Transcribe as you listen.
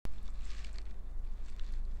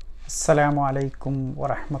അസ്സലാമു അലൈക്കും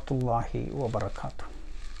വറഹ്മത്തുള്ളാഹി വബറകാതുഹു.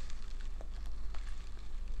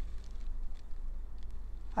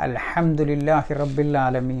 അൽഹംദുലില്ലാഹി റബ്ബിൽ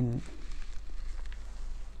ആലമീൻ.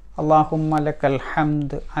 അല്ലാഹുമ്മ ലക്കൽ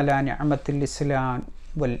ഹംദ് അലാ നിഅമത്തിൽ ഇസ്ലാം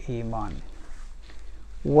വൽ ഈമാൻ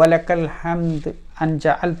വലക്കൽ ഹംദ് അൻ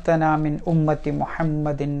ജഅൽതനാ മിൻ ഉമ്മത്തി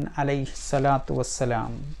മുഹമ്മദിൻ അലൈഹി സ്വലാത്തു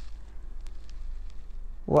വസ്സലാം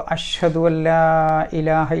وأشهد أن لا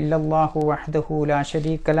إله إلا الله وحده لا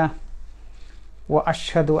شريك له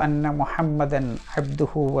وأشهد أن محمدا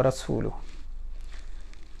عبده ورسوله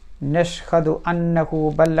نشهد أنه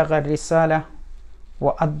بلغ الرسالة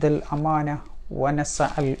وأدى الأمانة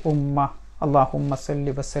ونصح الأمة اللهم صل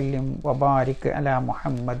وسلم وبارك على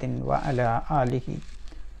محمد وعلى آله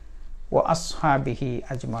وأصحابه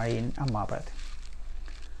أجمعين أما بعد.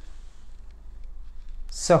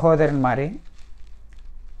 സഹോദരന്മാരെ,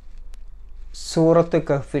 സൂറത്ത്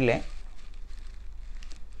കഹ്ഫിലെ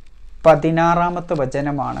 16-ാമത്തെ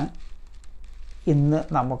വചനമാണ് ഇന്ന്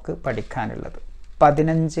നമുക്ക് പഠിക്കാനുള്ളത്.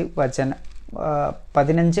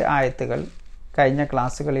 15 ആയത്തുകൾ കഴിഞ്ഞ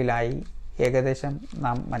ക്ലാസ്സുകളിലായി ഏകദേശം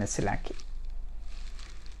നാം മനസ്സിലാക്കി.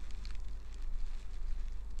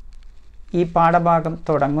 ഈ പാഠഭാഗം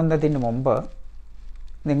തുടങ്ങുന്നതിന് മുമ്പ്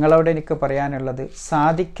നിങ്ങളോട് എനിക്ക് പറയാനുള്ളത്,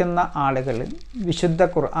 സാധിക്കുന്ന ആളുകൾ വിശുദ്ധ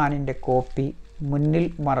ഖുർആനിൻ്റെ കോപ്പി മുന്നിൽ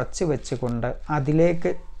മറച്ചു വെച്ചുകൊണ്ട്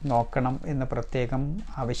അതിലേക്ക് നോക്കണം എന്ന് പ്രത്യേകം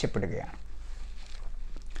ആവശ്യപ്പെടുകയാണ്.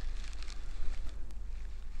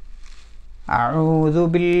 അഊദു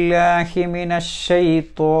ബില്ലാഹി മിനശ്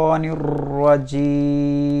ശൈത്വാനിർ റജീം.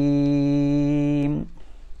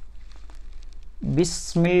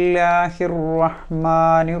 ബിസ്മില്ലാഹിർ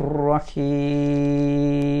റഹ്മാനിർ റഹീം.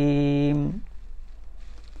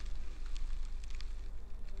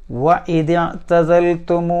 وَإِذِ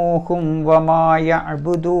اعْتَزَلْتُمُوهُمْ وَمَا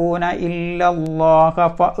يَعْبُدُونَ إِلَّا اللَّهَ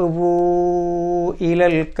فَأْوُوا إِلَى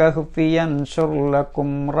الْكَهْفِ يَنشُرْ لَكُمْ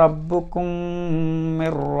رَبُّكُمْ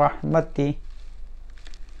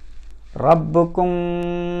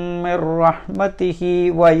مِنْ رَحْمَتِهِ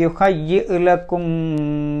وَيُهَيِّئْ لَكُمْ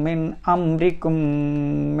مِنْ أَمْرِكُمْ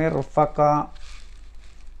مِرْفَقًا.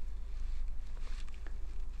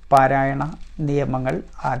 പാരായണ നിയമങ്ങൾ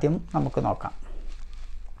ആദ്യം നമുക്ക് നോക്കാം.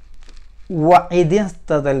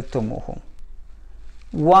 വഇദ്യസ്തദൽതുമുഹും,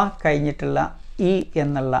 വ കഴിഞ്ഞിട്ടുള്ള ഇ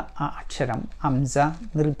എന്നുള്ള ആ അക്ഷരം ഹംസ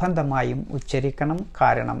നിർബന്ധമായും ഉച്ചരിക്കണം.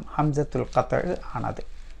 കാരണം ഹംസത്തുൽ ഖത്അ ആണത്.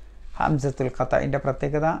 ഹംസത്തുൽ ഖത്അന്റെ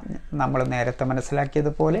പ്രത്യേകത നമ്മൾ നേരത്തെ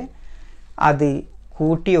മനസ്സിലാക്കിയതുപോലെ അത്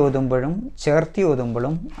കൂട്ടി ഓതുമ്പോഴും ചേർത്തി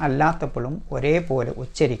ഓതുമ്പോഴും അല്ലാത്തപ്പോഴും ഒരേപോലെ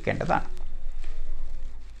ഉച്ചരിക്കേണ്ടതാണ്.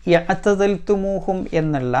 യഅ്തദൽതുമുഹും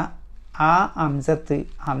എന്നുള്ള ആ ഹംസത്ത്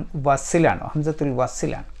വസ്സിലാണ്, ഹംസത്തുൽ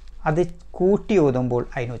വസ്സിലാണ്. അത് കൂട്ടി ഓതുമ്പോൾ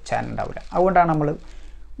അതിന് ഉച്ചാരണം ഉണ്ടാവില്ല. അതുകൊണ്ടാണ് നമ്മൾ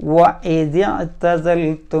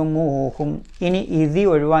വഇദ്യഅ്തസൽതുമൂഹും. ഇനി ഇതി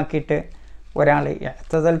ഒഴിവാക്കിയിട്ട് ഒരാൾ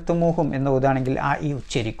യഅ്തസൽതുമൂഹും എന്ന് ഓതുകയാണെങ്കിൽ ആ ഈ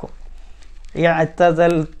ഉച്ചരിക്കും.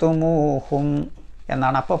 യഅ്തസൽതുമൂഹും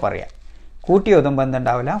എന്നാണ് അപ്പോൾ പറയുക. കൂട്ടി ഓതുമ്പോൾ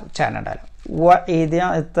എന്തുണ്ടാവില്ല, ഉച്ചാരണം ഉണ്ടാവില്ല.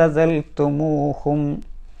 വഇദ്യഅ്തസൽതുമൂഹും,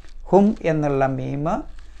 ഹും എന്നുള്ള മീമ്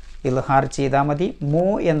ഇൽഹാർ ചെയ്താൽ മതി. മൂ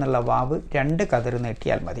എന്നുള്ള വാവ് 2 കതിർ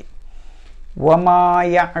നീട്ടിയാൽ മതി. വമാ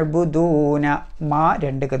യഅ്ബുദൂന, മാ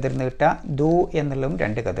 2 കതിർ നീട്ടുക. ദൂ എന്നുള്ളതും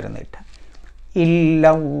 2 കതിർ നീട്ടുക.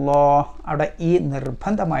 ഇല്ലല്ലാഹ്, അവിടെ ഈ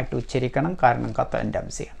നിർബന്ധമായിട്ട് ഉച്ചരിക്കണം. കാരണം ഖത്അന്റെ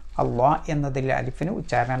അംശയാണ്. അള്ളാഹ് എന്നതിൽ അലിഫിന്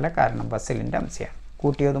ഉച്ചാരണമല്ല, കാരണം വസിലിൻ്റെ അംശയാണ്.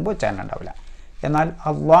 കൂട്ടി ഓതുമ്പോൾ ഉച്ചാരണം ഉണ്ടാവില്ല. എന്നാൽ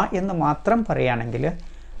അള്ളാഹ് എന്ന് മാത്രം പറയുകയാണെങ്കിൽ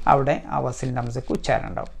അവിടെ ആ വസിലിൻ്റെ അംശക്ക് ഉച്ചാരണം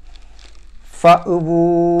ഉണ്ടാവും. ഫഅ്വൂ,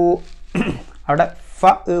 അവിടെ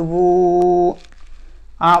ഫഅ്വൂ,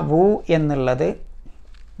 ആ വൂ എന്നുള്ളത്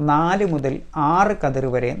 4 മുതൽ 6 കതിർ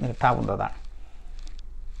വരെ നീട്ടാവുന്നതാണ്.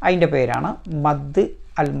 അതിൻ്റെ പേരാണ് മദ്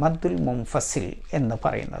അൽ മദ്ദുൽ മുൻഫസിൽ എന്ന്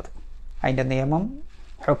പറയുന്നത്. അതിൻ്റെ നിയമം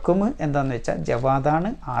ഹുക്മ് എന്താണെന്ന് വെച്ചാൽ ജവാദാണ്.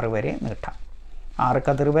 6 വരെ നീട്ടാം, 6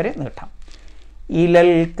 കതിർ വരെ നീട്ടാം.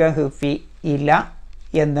 ഇലൽ കഹ്ഫി, ഇല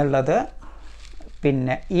എന്നുള്ളത്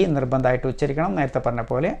പിന്നെ ഈ നിർബന്ധമായിട്ട് ഉച്ചരിക്കണം. നേരത്തെ പറഞ്ഞ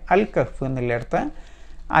പോലെ അൽ കഹ്ഫ് എന്നുള്ളിടത്ത്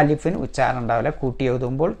അലിഫിന് ഉച്ചാരണം ഉണ്ടാവില്ല കൂട്ടി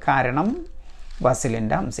എഴുതുമ്പോൾ, കാരണം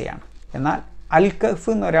വസിലിൻ്റെ അംശയാണ്. എന്നാൽ അൽ കഹ്ഫ്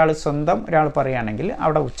എന്നൊരാൾ സ്വന്തം ഒരാൾ പറയുകയാണെങ്കിൽ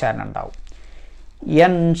അവിടെ ഉച്ചാരണം ഉണ്ടാവും.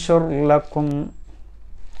 യൻഷുർ ലക്കും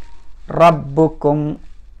റബ്ബുക്കും,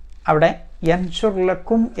 അവിടെ യൻഷുർ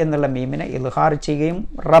ലക്കും എന്നുള്ള മീമിനെ ഇൽഹാർ ചെയ്യുകയും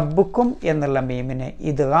റബ്ബുക്കും എന്നുള്ള മീമിനെ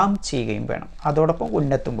ഇദ്ഗാം ചെയ്യുകയും വേണം. അതോടൊപ്പം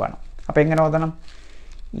ഉന്നത്തും വേണം. അപ്പോൾ എങ്ങനെ ഓതണം?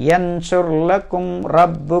 യൻഷുർ ലക്കും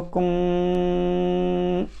റബ്ബുക്കും.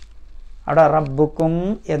 അവിടെ റബ്ബുക്കും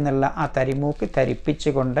എന്നുള്ള ആ തരിമൂക്ക്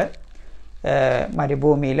തരിപ്പിച്ചുകൊണ്ട്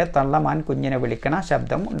മരുഭൂമിയിലെ തള്ളമാൻ കുഞ്ഞിനെ വിളിക്കണ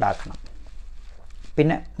ശബ്ദം ഉണ്ടാക്കണം.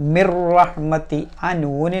 പിന്നെ മിർ റഹ്മത്തി, ആ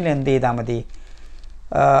നൂനിന് എന്ത് ചെയ്താൽ മതി?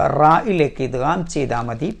 റായിലേക്ക് ഇദ്ഗാം ചെയ്താൽ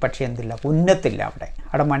മതി. പക്ഷേ എന്തില്ല, ഉന്നത്തില്ല.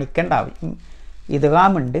 അവിടെ മണിക്കേണ്ട ആവശ്യം.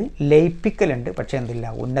 ഇദ്ഗാമുണ്ട്, ലയിപ്പിക്കലുണ്ട്, പക്ഷേ എന്തില്ല,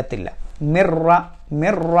 ഉന്നത്തില്ല. മിർറ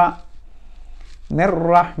മിർറ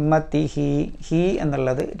മിർറഹ്മതിഹി. ഹി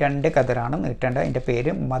എന്നുള്ളത് 2 കതിറാണ് നീട്ടേണ്ടത്. അതിൻ്റെ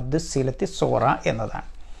പേര് മദ് സിലത്തി സോറ എന്നതാണ്.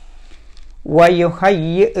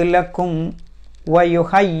 വയുഹയ്യ് ലക്കും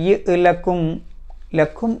വയുഹയ്യ് ലക്കും.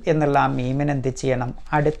 ലക്കും എന്നുള്ള ആ മീമിന് എന്ത് ചെയ്യണം,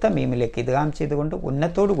 അടുത്ത മീമിലേക്ക് ഇദ്ഗാം ചെയ്തുകൊണ്ട്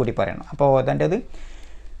ഉന്നത്തോടു കൂടി പറയണം. അപ്പോൾ ഓതേണ്ടത്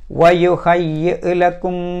വയുഹയ്യ്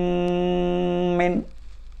ലക്കും മിൻ.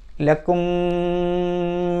 ലക്കും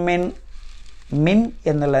മിൻ. മിൻ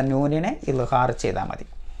എന്നുള്ള നൂനിനെ ഇൽഹാർ ചെയ്താൽ മതി.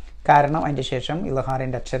 കാരണം അതിൻ്റെ ശേഷം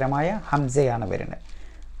ഇൽഹാറിൻ്റെ അക്ഷരമായ ഹംസയാണ് വരുന്നത്.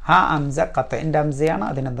 ആ ഹംസ ഖത്ഇൻ്റെ ഹംസയാണ്,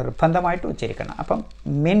 അതിനെ നിർബന്ധമായിട്ട് ഉച്ചരിക്കണം. അപ്പം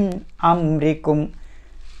മിൻ അംരിക്കും.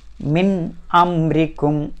 മിൻ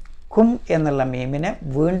അംരിക്കും. കും എന്നുള്ള മീമിനെ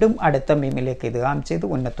വീണ്ടും അടുത്ത മീമിലേക്ക് ഇദ്ഗാം ചെയ്ത്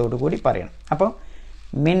ഉന്നത്തോടു കൂടി പറയണം. അപ്പോൾ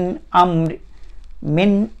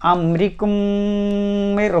മിൻ അംരിക്കും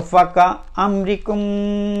മിർഫക. അംരിക്കും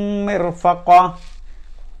മിർഫക.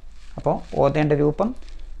 അപ്പോൾ ഓതേണ്ട രൂപം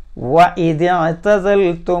وَإِذِ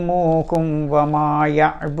اعْتَزَلْتُمُوهُمْ وَمَا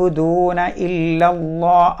يَعْبُدُونَ إِلَّا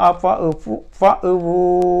اللَّهَ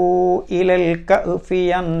فَأْوُوا إِلَى الْكَهْفِ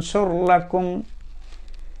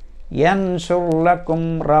يَنشُرْ لَكُمْ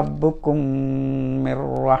رَبُّكُمْ مِنْ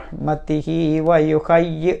رَحْمَتِهِ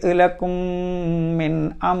وَيُهَيِّئْ لَكُمْ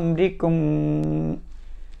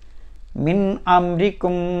مِنْ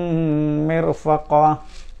أَمْرِكُمْ مِرْفَقًا.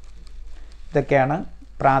 ഇതൊക്കെയാണ്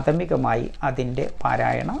പ്രാഥമികമായി അതിൻ്റെ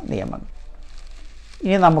പാരായണ നിയമം.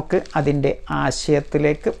 ഇനി നമുക്ക് അതിൻ്റെ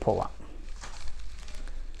ആശയത്തിലേക്ക് പോവാം.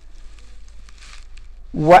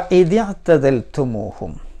 വഇദ്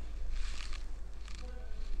ഇഅ്തദൽതുമൂഹും.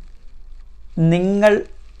 നിങ്ങൾ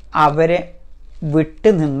അവരെ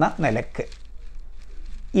വിട്ടുനിന്ന നിലക്ക്.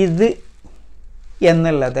 ഇത്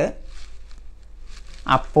എന്നുള്ളത്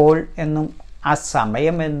അപ്പോൾ എന്നും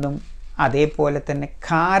അസമയമെന്നും അതേപോലെ തന്നെ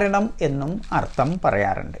കാരണം എന്നും അർത്ഥം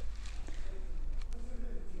പറയാറുണ്ട്.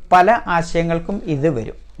 പല ആശയങ്ങൾക്കും ഇത്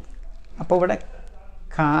വരും. അപ്പോൾ ഇവിടെ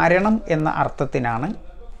കാരണം എന്ന അർത്ഥത്തിനാണ്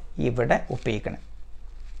ഇവിടെ ഉപയോഗിക്കുന്നത്.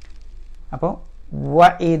 അപ്പോൾ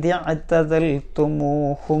വഇദ്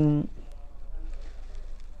ഇഅ്തദൽതുമൂഹും,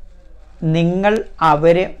 നിങ്ങൾ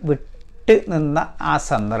അവരെ വിട്ട് നിന്ന ആ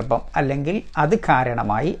സന്ദർഭം അല്ലെങ്കിൽ അത്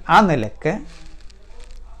കാരണമായി ആ നിലക്ക്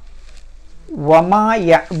വമാ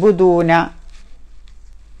യഅ്ബുദൂന,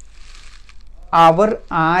 അവർ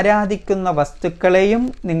ആരാധിക്കുന്ന വസ്തുക്കളെയും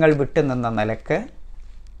നിങ്ങൾ വിട്ടുനിന്ന നിലക്ക്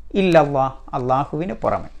ഇല്ലല്ലാഹ്, അള്ളാഹുവിന്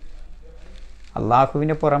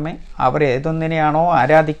പുറമെ അവർ ഏതൊന്നിനെയാണോ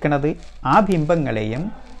ആരാധിക്കുന്നത് ആ ബിംബങ്ങളെയും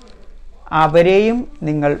അവരെയും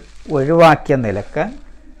നിങ്ങൾ ഒഴിവാക്കിയ നിലക്ക്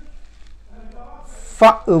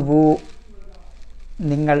ഫഅ്വു,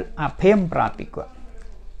 നിങ്ങൾ അഭയം പ്രാപിക്കുക,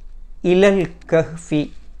 ഇലൽ കഹ്ഫി,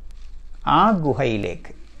 ആ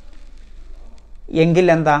ഗുഹയിലേക്ക്. എങ്കിൽ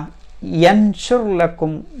എന്താ, യൻഷുർ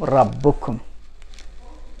ലക്കും റബ്ബുക്കും,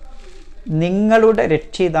 നിങ്ങളുടെ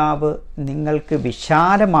രക്ഷിതാവ് നിങ്ങൾക്ക്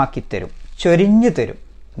വിശാലമാക്കി തരും, ചൊരിഞ്ഞു തരും,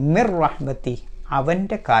 മിർ റഹ്മത്തി,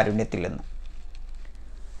 അവൻ്റെ കാരുണ്യത്തിൽ നിന്ന്.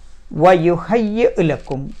 വയുഹയ്യ്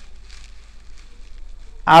ലക്കും,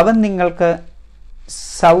 അവൻ നിങ്ങൾക്ക്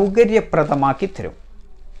സൗകര്യപ്രദമാക്കി തരും,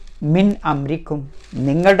 മിൻ അംരിക്കും,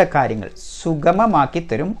 നിങ്ങളുടെ കാര്യങ്ങൾ സുഗമമാക്കി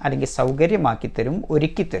തരും അല്ലെങ്കിൽ സൗകര്യമാക്കി തരും,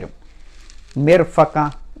 ഒരുക്കിത്തരും. മിർഫക,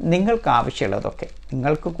 നിങ്ങൾക്ക് ആവശ്യമുള്ളതൊക്കെ,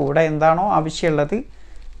 നിങ്ങൾക്ക് കൂടെ എന്താണോ ആവശ്യമുള്ളത്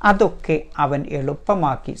അതൊക്കെ അവൻ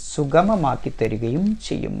എളുപ്പമാക്കി സുഗമമാക്കി തരികയും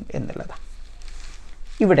ചെയ്യും എന്നുള്ളതാണ്.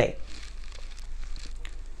 ഇവിടെ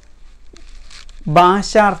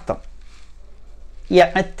ഭാഷാർത്ഥം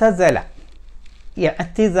യഅ്തസല,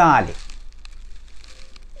 യഅ്തിസാല്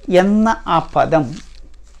എന്ന ആ പദം,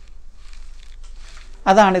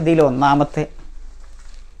 അതാണ് ഇതിൽ ഒന്നാമത്തെ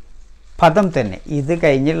പദം തന്നെ. ഇത്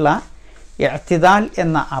കഴിഞ്ഞുള്ള ഇഅ്തിദാൽ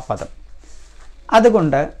എന്ന ആ പദം.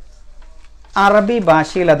 അതുകൊണ്ട് അറബി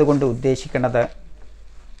ഭാഷയിൽ അതുകൊണ്ട് ഉദ്ദേശിക്കുന്നത്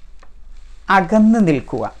അകന്നു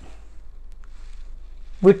നിൽക്കുക,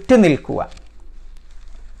 വിട്ടു നിൽക്കുക.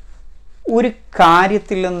 ഒരു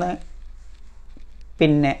കാര്യത്തിൽ നിന്ന്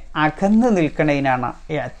പിന്നെ അകന്നു നിൽക്കുന്നതിനാണ്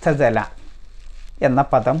ഇഅ്തസല എന്ന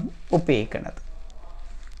പദം ഉപയോഗിക്കുന്നത്.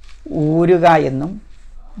 ഊരുക എന്നും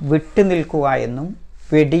വിട്ടു നിൽക്കുക എന്നും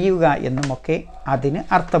വെടിയുക എന്നുമൊക്കെ അതിന്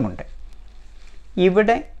അർത്ഥമുണ്ട്.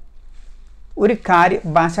 ഇവിടെ ഒരു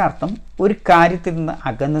ഭാഷാർത്ഥം ഒരു കാര്യത്തിൽ നിന്ന്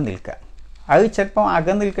അകന്നു നിൽക്കുക. അത് ചിലപ്പോൾ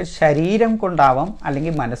അകന്നു നിൽക്കുക ശരീരം കൊണ്ടാവാം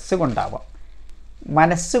അല്ലെങ്കിൽ മനസ്സുകൊണ്ടാവാം.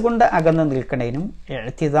 മനസ്സുകൊണ്ട് അകന്നു നിൽക്കണേനും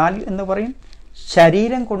ഇഅ്തിദാൽ എന്ന് പറയും,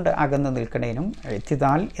 ശരീരം കൊണ്ട് അകന്നു നിൽക്കണേനും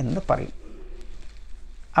ഇഅ്തിദാൽ എന്ന് പറയും.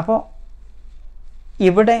 അപ്പോൾ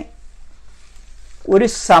ഇവിടെ ഒരു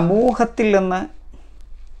സമൂഹത്തിൽ നിന്ന്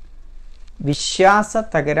വിശ്വാസ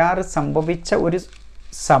തകരാറ് സംഭവിച്ച ഒരു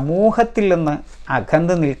സമൂഹത്തിൽ നിന്ന്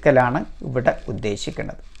അകന്നു നിൽക്കലാണ് ഇവിടെ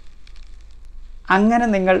ഉദ്ദേശിക്കുന്നത്. അങ്ങനെ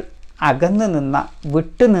നിങ്ങൾ അകന്നു നിന്ന,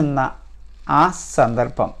 വിട്ടുനിന്ന ആ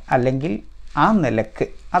സന്ദർഭം അല്ലെങ്കിൽ ആ നിലക്ക്,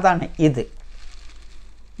 അതാണ് ഇത്.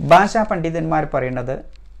 ഭാഷാ പണ്ഡിതന്മാർ പറയുന്നത്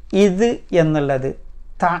ഇത് എന്നുള്ളത്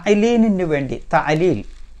തഅലീലിന് വേണ്ടി, തഅലീൽ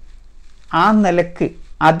ആ നിലക്ക്,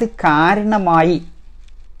 അത് കാരണമായി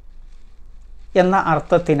എന്ന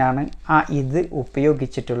അർത്ഥത്തിനാണ് ആ ഇത്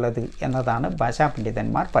ഉപയോഗിച്ചിട്ടുള്ളത് എന്നതാണ് ഭാഷാ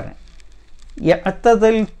പണ്ഡിതന്മാർ പറയുന്നത്.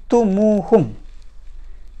 യഅ്തദൽതുമൂഹും,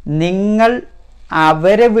 നിങ്ങൾ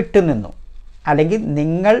അവരെ വിട്ടുനിന്നു, അല്ലെങ്കിൽ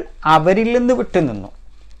നിങ്ങൾ അവരിൽ നിന്ന് വിട്ടുനിന്നു.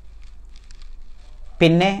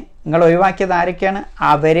 പിന്നെ നിങ്ങൾ ഒഴിവാക്കിയത് ആരൊക്കെയാണ്?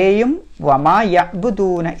 അവരെയും വമാ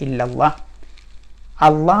യഅ്ബുദൂന ഇല്ലല്ലാഹ്,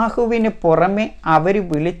 അള്ളാഹുവിന് പുറമെ അവർ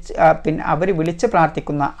വിളിച്ച്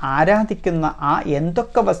പ്രാർത്ഥിക്കുന്ന, ആരാധിക്കുന്ന ആ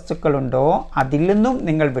എന്തൊക്കെ വസ്തുക്കളുണ്ടോ അതിൽ നിന്നും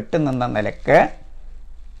നിങ്ങൾ വിട്ടുനിന്ന നിലക്ക്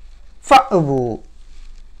ഫഅ്വു,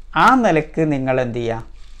 ആ നിലക്ക് നിങ്ങൾ എന്ത് ചെയ്യുക?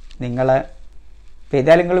 നിങ്ങൾ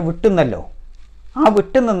ഏതായാലും നിങ്ങൾ വിട്ടുന്നല്ലോ, ആ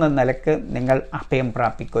വിട്ടുനിന്ന നിലക്ക് നിങ്ങൾ അഭയം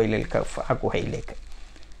പ്രാപിക്കുകയിൽ കഫ്, ആ ഗുഹയിലേക്ക്.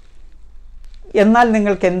 എന്നാൽ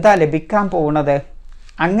നിങ്ങൾക്ക് എന്താ ലഭിക്കാൻ പോകുന്നത്?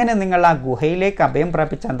 അങ്ങനെ നിങ്ങൾ ആ ഗുഹയിലേക്ക് അഭയം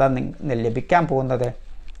പ്രാപിച്ച എന്താ ലഭിക്കാൻ പോകുന്നത്?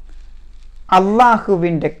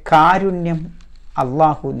 അള്ളാഹുവിൻ്റെ കാരുണ്യം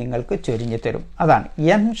അള്ളാഹു നിങ്ങൾക്ക് ചൊരിഞ്ഞു തരും. അതാണ്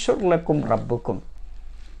യൻഷുർ ലക്കും റബ്ബുക്കും,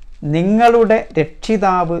 നിങ്ങളുടെ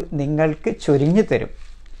രക്ഷിതാവ് നിങ്ങൾക്ക് ചൊരിഞ്ഞു തരും,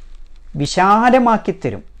 വിശാലമാക്കി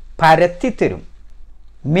തരും, പരത്തിത്തരും.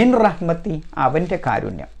 മിൻ റഹ്മത്തി, അവൻ്റെ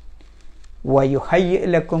കാരുണ്യം. വയുഹയ്യ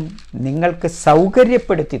ലക്കും, നിങ്ങൾക്ക്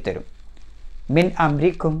സൗകര്യപ്പെടുത്തി തരും. മിൻ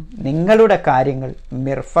അംരിക്കും, നിങ്ങളുടെ കാര്യങ്ങൾ.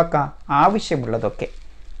 മിർഫക്ക, ആവശ്യമുള്ളതൊക്കെ,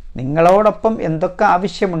 നിങ്ങളോടൊപ്പം എന്തൊക്കെ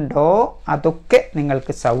ആവശ്യമുണ്ടോ അതൊക്കെ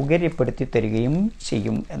നിങ്ങൾക്ക് സൗകര്യപ്പെടുത്തി തരികയും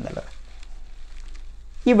ചെയ്യും എന്നുള്ളത്.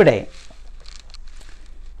 ഇവിടെ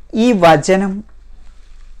ഈ വചനം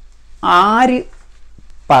ആര്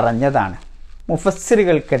പറഞ്ഞതാണ്?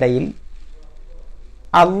 മുഫസ്സിറുകൾക്കിടയിൽ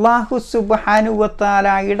അല്ലാഹു സുബ്ഹാനഹു വ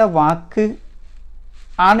തആലയുടെ വാക്ക്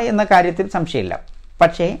ആണ് എന്ന കാര്യത്തിൽ സംശയമില്ല.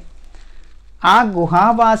 പക്ഷേ ആ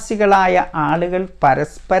ഗുഹാവാസികളായ ആളുകൾ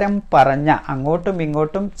പരസ്പരം പറഞ്ഞ, അങ്ങോട്ടും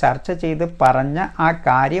ഇങ്ങോട്ടും ചർച്ച ചെയ്ത് പറഞ്ഞ ആ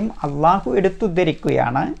കാര്യം അള്ളാഹു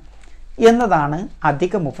എടുത്തുദ്ധരിക്കുകയാണ് എന്നതാണ്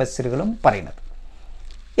അധിക മുഫസ്സിറുകളും പറയുന്നത്.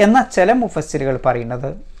 എന്നാൽ ചില മുഫസ്സിറുകൾ പറയുന്നത്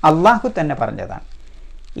അള്ളാഹു തന്നെ പറഞ്ഞതാണ്.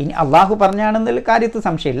 ഇനി അള്ളാഹു പറഞ്ഞാണെന്നുള്ള കാര്യത്തിൽ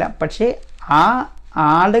സംശയമില്ല. പക്ഷേ ആ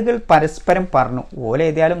ആളുകൾ പരസ്പരം പറഞ്ഞു, ഓലെ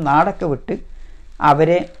ഏതായാലും നാടൊക്കെ വിട്ട്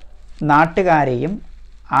അവരെ, നാട്ടുകാരെയും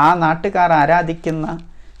ആ നാട്ടുകാർ ആരാധിക്കുന്ന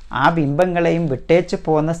ആ ബിംബങ്ങളെയും വിട്ടേച്ച്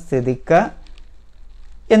പോകുന്ന സ്ഥിതിക്ക്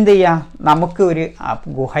എന്ത് ചെയ്യുക, നമുക്ക് ഒരു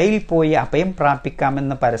ഗുഹയിൽ പോയി അഭയം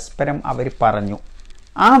പ്രാപിക്കാമെന്ന് പരസ്പരം അവർ പറഞ്ഞു.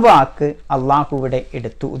 ആ വാക്ക് അള്ളാഹു ഇവിടെ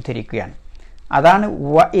എടുത്തു ഉദ്ധരിക്കുകയാണ്. അതാണ്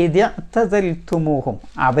വഇദഅ്തസൽതുമൂഹും,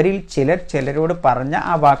 അവരിൽ ചിലരോട് പറഞ്ഞ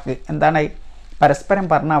ആ വാക്ക്. എന്താണ് പരസ്പരം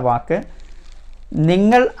പറഞ്ഞ ആ വാക്ക്?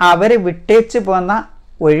 നിങ്ങൾ അവരെ വിട്ടേച്ച് പോന്ന,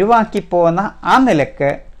 ഒഴിവാക്കി പോകുന്ന ആ നിലക്ക്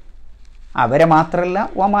അവരെ മാത്രമല്ല,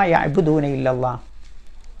 വമാ യഅ്ബുദൂന ഇല്ലല്ലാഹ്,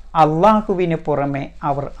 അള്ളാഹുവിന് പുറമെ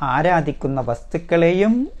അവർ ആരാധിക്കുന്ന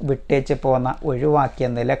വസ്തുക്കളെയും വിട്ടേച്ച് പോന്ന, ഒഴിവാക്കിയ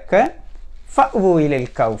നിലക്ക് ഫഅ്വു ഇലൽ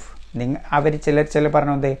കൗഫ്, അവർ ചിലർ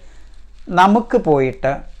പറഞ്ഞത് നമുക്ക്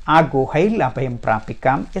പോയിട്ട് ആ ഗുഹയിൽ അഭയം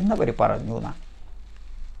പ്രാപിക്കാം എന്നവർ പറഞ്ഞു എന്നാണ്.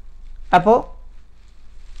 അപ്പോൾ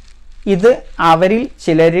ഇത് അവരിൽ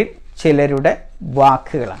ചിലരുടെ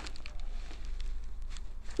വാക്കുകളാണ്.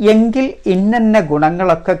 എങ്കിൽ ഇന്നന്ന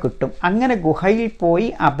ഗുണങ്ങളൊക്കെ കിട്ടും, അങ്ങനെ ഗുഹയിൽ പോയി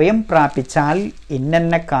അഭയം പ്രാപിച്ചാൽ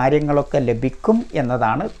ഇന്നന്ന കാര്യങ്ങളൊക്കെ ലഭിക്കും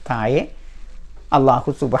എന്നതാണ് താഴെ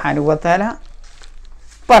അല്ലാഹു സുബ്ഹാനഹു വ തആല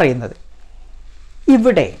പറയുന്നത്.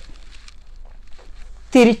 ഇവിടെ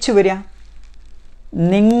തിരിച്ചു വരിക,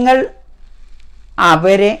 നിങ്ങൾ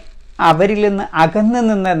അവരിൽ നിന്ന് അകന്നു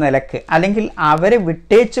നിന്ന നിലക്ക്, അല്ലെങ്കിൽ അവരെ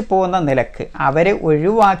വിട്ടേച്ച് പോകുന്ന നിലക്ക്, അവരെ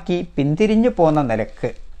ഒഴിവാക്കി പിന്തിരിഞ്ഞു പോകുന്ന നിലക്ക്,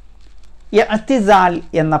 ഇഅ്തിസാൽ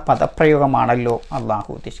എന്ന പദപ്രയോഗമാണല്ലോ അള്ളാഹു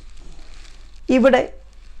ഉദ്ദേശിക്കുന്നത്. ഇവിടെ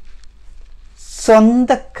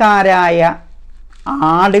സ്വന്തക്കാരായ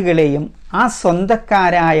ആളുകളെയും ആ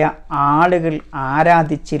സ്വന്തക്കാരായ ആളുകൾ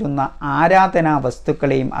ആരാധിച്ചിരുന്ന ആരാധനാ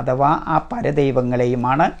വസ്തുക്കളെയും അഥവാ ആ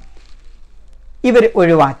പരദൈവങ്ങളെയുമാണ് ഇവർ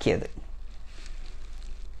ഒഴിവാക്കിയത്.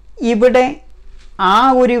 ഇവിടെ ആ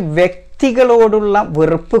ഒരു വ്യക്തികളോടുള്ള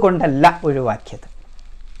വെറുപ്പ് കൊണ്ടല്ല ഒഴിവാക്കിയത്,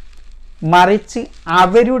 മറിച്ച്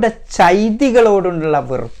അവരുടെ ചൈതികളോടുള്ള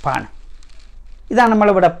വെറുപ്പാണ്. ഇതാണ്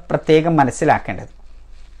നമ്മളിവിടെ പ്രത്യേകം മനസ്സിലാക്കേണ്ടത്.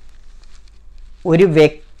 ഒരു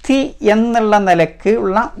വ്യക്തി എന്നുള്ള നിലക്ക്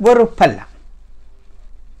ഉള്ള വെറുപ്പല്ല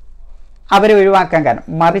അവരെ ഒഴിവാക്കാൻ കാരണം,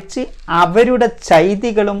 മറിച്ച് അവരുടെ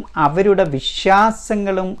ചൈതികളും അവരുടെ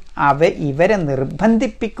വിശ്വാസങ്ങളും ഇവരെ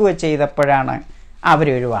നിർബന്ധിപ്പിക്കുക ചെയ്തപ്പോഴാണ്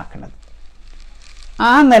അവരെ ഒഴിവാക്കുന്നത്.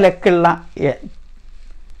 ആ നിലക്കുള്ള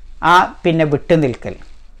പിന്നെ വിട്ടുനിൽക്കൽ.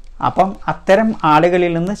 അപ്പം അത്തരം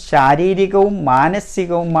ആളുകളിൽ നിന്ന് ശാരീരികവും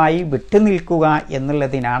മാനസികവുമായി വിട്ടുനിൽക്കുക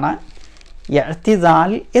എന്നുള്ളതിനാണ്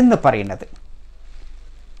ഇഅ്തിദാൽ എന്ന് പറയുന്നത്.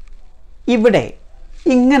 ഇവിടെ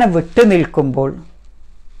ഇങ്ങനെ വിട്ടുനിൽക്കുമ്പോൾ,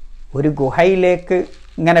 ഒരു ഗുഹയിലേക്ക്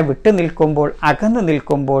ഇങ്ങനെ വിട്ടുനിൽക്കുമ്പോൾ, അകന്നു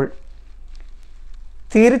നിൽക്കുമ്പോൾ,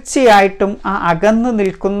 തീർച്ചയായിട്ടും ആ അകന്നു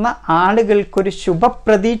നിൽക്കുന്ന ആളുകൾക്കൊരു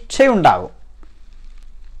ശുഭപ്രതീക്ഷയുണ്ടാകും.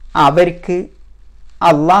 അവർക്ക്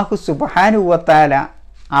അല്ലാഹു സുബ്ഹാനഹു വ തആല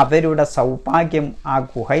അവരുടെ സൗഭാഗ്യം ആ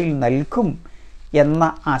ഗുഹയിൽ നൽകും എന്ന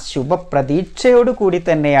ആ ശുഭപ്രതീക്ഷയോടു കൂടി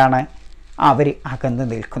തന്നെയാണ് അവർ അകന്നു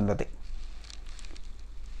നിൽക്കുന്നത്.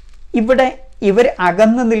 ഇവിടെ ഇവർ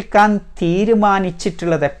അകന്നു നിൽക്കാൻ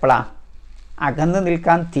തീരുമാനിച്ചിട്ടുള്ളത് എപ്പോഴാണ്? അകന്നു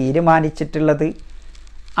നിൽക്കാൻ തീരുമാനിച്ചിട്ടുള്ളത്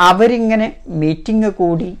അവരിങ്ങനെ മീറ്റിംഗ്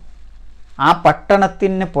കൂടി, ആ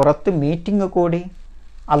പട്ടണത്തിന് പുറത്ത് മീറ്റിംഗ് കൂടി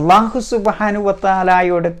അല്ലാഹു സുബ്ഹാനഹു വ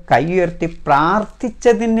തആലയോട് കൈയുയർത്തി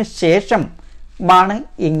പ്രാർത്ഥിച്ചതിന് ശേഷമാണ്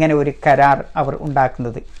ഇങ്ങനെ ഒരു കരാർ അവർ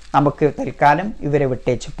ഉണ്ടാക്കുന്നത്. നമുക്ക് തൽക്കാലം ഇവരെ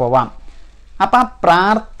വിട്ടേച്ച് പോവാം. അപ്പം ആ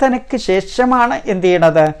പ്രാർത്ഥനയ്ക്ക് ശേഷമാണ് എന്ത്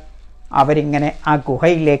ചെയ്യണത്? അവരിങ്ങനെ ആ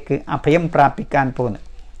ഗുഹയിലേക്ക് അഭയം പ്രാപിക്കാൻ പോകുന്നത്.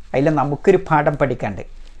 അതിൽ നമുക്കൊരു പാഠം പഠിക്കാണ്ട്.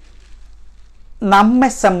 നമ്മെ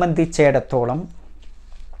സംബന്ധിച്ചിടത്തോളം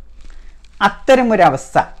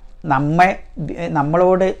അത്തരമൊരവസ്ഥ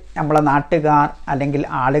നമ്മളോട് നമ്മളെ നാട്ടുകാർ അല്ലെങ്കിൽ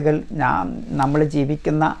ആളുകൾ നമ്മൾ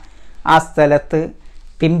ജീവിക്കുന്ന ആ സ്ഥലത്ത്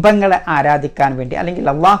ബിംബങ്ങളെ ആരാധിക്കാൻ വേണ്ടി അല്ലെങ്കിൽ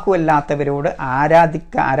അല്ലാഹു അല്ലാത്തവരോട്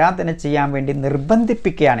ആരാധന ചെയ്യാൻ വേണ്ടി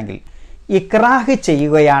നിർബന്ധിപ്പിക്കുകയാണെങ്കിൽ, ഇക്റാഹ്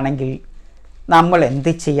ചെയ്യുകയാണെങ്കിൽ നമ്മൾ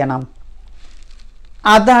എന്ത് ചെയ്യണം?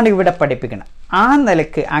 അതാണ് ഇവിടെ പഠിപ്പിക്കണം. ആ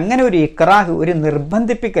നിലക്ക് അങ്ങനെ ഒരു ഇക്റാഹ്, ഒരു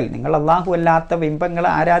നിർബന്ധിപ്പിക്കൽ, നിങ്ങൾ അല്ലാഹു അല്ലാത്ത ബിംബങ്ങളെ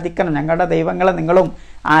ആരാധിക്കണം, ഞങ്ങളുടെ ദൈവങ്ങളെ നിങ്ങളും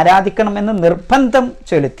ആരാധിക്കണമെന്ന് നിർബന്ധം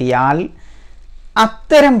ചെലുത്തിയാൽ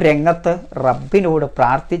അത്തരം രംഗത്ത് റബ്ബിനോട്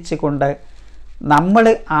പ്രാർത്ഥിച്ചുകൊണ്ട് നമ്മൾ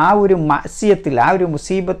ആ ഒരു മഅസിയത്തിൽ, ആ ഒരു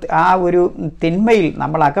മുസീബത്ത്, ആ ഒരു തിന്മയിൽ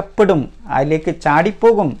നമ്മൾ അകപ്പെടും, അതിലേക്ക്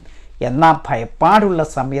ചാടിപ്പോകും എന്ന ഭയപ്പാടുള്ള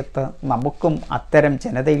സമയത്ത് നമുക്കും അത്തരം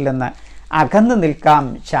ജനതയിൽ നിന്ന് അകന്നു നിൽക്കാം.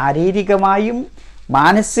 ശാരീരികമായും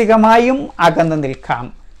മാനസികമായും അകന്നു നിൽക്കാം.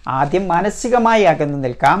 ആദ്യം മാനസികമായി അകന്നു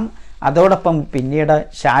നിൽക്കാം, അതോടൊപ്പം പിന്നീട്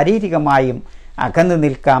ശാരീരികമായും അകന്നു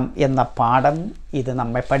നിൽക്കാം എന്ന പാഠം ഇത്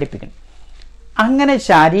നമ്മെ പഠിപ്പിക്കുന്നു. അങ്ങനെ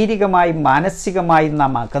ശാരീരികമായും മാനസികമായും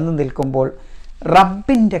നാം അകന്നു നിൽക്കുമ്പോൾ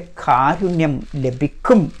റബ്ബിൻ്റെ കാരുണ്യം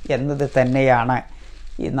ലഭിക്കും എന്നത് തന്നെയാണ്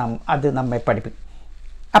അത് നമ്മെ പഠിപ്പിക്കും.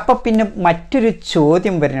 അപ്പം പിന്നെ മറ്റൊരു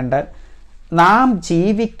ചോദ്യം വരുന്നുണ്ട്. നാം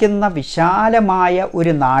ജീവിക്കുന്ന വിശാലമായ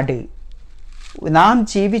ഒരു നാട്, നാം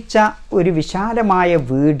ജീവിച്ച ഒരു വിശാലമായ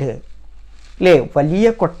വീട്, അല്ലേ, വലിയ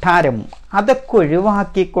കൊട്ടാരം, അതൊക്കെ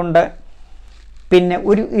ഒഴിവാക്കിക്കൊണ്ട് പിന്നെ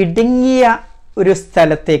ഒരു ഇടുങ്ങിയ ഒരു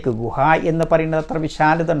സ്ഥലത്തേക്ക്, ഗുഹ എന്ന് പറയുന്നത് അത്ര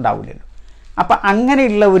വിശാലത ഉണ്ടാവില്ലല്ലോ. അപ്പം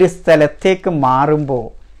അങ്ങനെയുള്ള ഒരു സ്ഥലത്തേക്ക് മാറുമ്പോൾ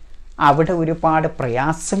അവിടെ ഒരുപാട്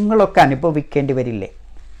പ്രയാസങ്ങളൊക്കെ അനുഭവിക്കേണ്ടി വരില്ലേ?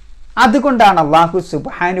 അതുകൊണ്ടാണ് അല്ലാഹു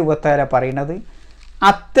സുബ്ഹാനഹു വ തആല പറയുന്നത്,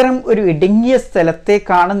 അത്തരം ഒരു ഇടുങ്ങിയ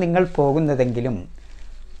സ്ഥലത്തേക്കാണ് നിങ്ങൾ പോകുന്നതെങ്കിലും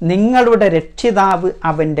നിങ്ങളുടെ രക്ഷിതാവ്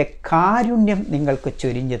അവൻ്റെ കാരുണ്യം നിങ്ങൾക്ക്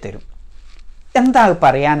ചൊരിഞ്ഞു തരും. എന്താ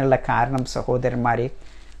പറയാനുള്ള കാരണം സഹോദരന്മാരെ?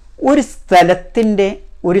 ഒരു സ്ഥലത്തിൻ്റെ,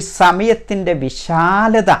 ഒരു സമയത്തിൻ്റെ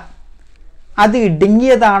വിശാലത അത്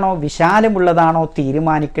ഇടുങ്ങിയതാണോ വിശാലമുള്ളതാണോ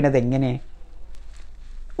തീരുമാനിക്കുന്നത് എങ്ങനെ?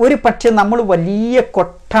 ഒരു പക്ഷെ നമ്മൾ വലിയ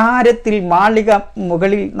കൊട്ടാരത്തിൽ, മാളിക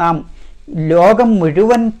മുകളിൽ, നാം ലോകം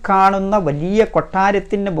മുഴുവൻ കാണുന്ന വലിയ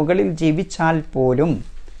കൊട്ടാരത്തിന് മുകളിൽ ജീവിച്ചാൽ പോലും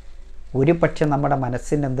ഒരു പക്ഷെ നമ്മുടെ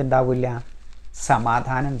മനസ്സിന് എന്തുണ്ടാവില്ല?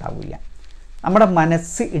 സമാധാനം ഉണ്ടാവില്ല. നമ്മുടെ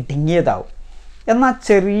മനസ്സ് ഇടുങ്ങിയതാവും. എന്നാൽ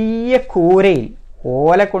ചെറിയ കൂരയിൽ,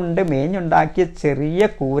 ഓല കൊണ്ട് മേഞ്ഞുണ്ടാക്കിയ ചെറിയ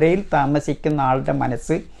കൂരയിൽ താമസിക്കുന്ന ആളുടെ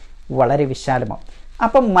മനസ്സ് വളരെ വിശാലമാവും.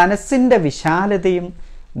 അപ്പം മനസ്സിൻ്റെ വിശാലതയും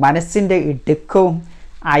മനസ്സിൻ്റെ ഇടുക്കവും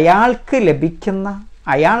അയാൾക്ക് ലഭിക്കുന്ന,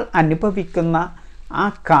 അയാൾ അനുഭവിക്കുന്ന ആ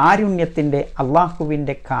കാരുണ്യത്തിൻ്റെ,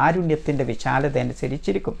 അള്ളാഹുവിൻ്റെ കാരുണ്യത്തിൻ്റെ വിശാലത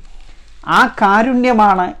അനുസരിച്ചിരിക്കും. ആ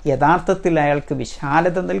കാരുണ്യമാണ് യഥാർത്ഥത്തിൽ അയാൾക്ക്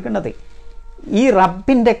വിശാലത നൽകുന്നത്. ഈ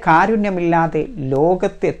റബ്ബിൻ്റെ കാരുണ്യമില്ലാതെ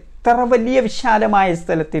ലോകത്ത് എത്ര വലിയ വിശാലമായ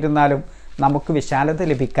സ്ഥലത്തിരുന്നാലും നമുക്ക് വിശാലത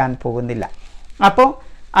ലഭിക്കാൻ പോകുന്നില്ല. അപ്പോൾ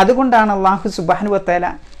അതുകൊണ്ടാണ് അല്ലാഹു സുബ്ഹാനഹു വ തആല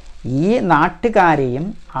ഈ നാട്ടുകാരെയും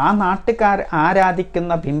ആ നാട്ടുകാർ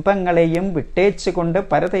ആരാധിക്കുന്ന ബിംബങ്ങളെയും വിട്ടേച്ചുകൊണ്ട്,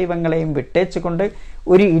 പരദൈവങ്ങളെയും വിട്ടേച്ചുകൊണ്ട്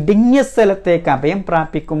ഒരു ഇടുങ്ങിയ സ്ഥലത്തേക്ക് അഭയം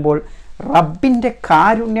പ്രാപിക്കുമ്പോൾ റബ്ബിൻ്റെ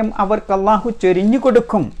കാരുണ്യം അവർക്ക് അല്ലാഹു ചൊരിഞ്ഞു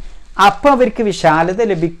കൊടുക്കും. അപ്പോൾ അവർക്ക് വിശാലത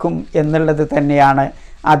ലഭിക്കും എന്നുള്ളത് തന്നെയാണ്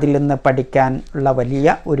അതിൽ നിന്ന് പഠിക്കാൻ ഉള്ള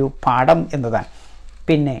വലിയ ഒരു പാഠം എന്നതാണ്.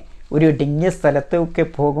 പിന്നെ ഒരു ഇടുങ്ങിയ സ്ഥലത്തൊക്കെ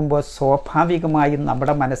പോകുമ്പോൾ സ്വാഭാവികമായും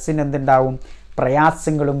നമ്മുടെ മനസ്സിന് എന്തുണ്ടാവും?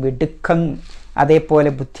 പ്രയാസങ്ങളും ഇടുക്കം, അതേപോലെ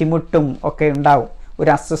ബുദ്ധിമുട്ടും ഒക്കെ ഉണ്ടാവും,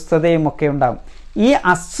 ഒരു അസ്വസ്ഥതയും ഒക്കെ ഉണ്ടാവും. ഈ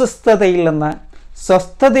അസ്വസ്ഥതയിൽ നിന്ന്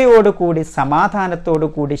സ്വസ്ഥതയോടുകൂടി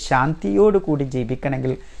സമാധാനത്തോടുകൂടി ശാന്തിയോടുകൂടി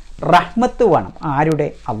ജീവിക്കണമെങ്കിൽ റഹ്മത്ത് വേണം. ആരുടെ?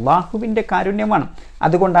 അള്ളാഹുവിൻ്റെ കാരുണ്യം വേണം.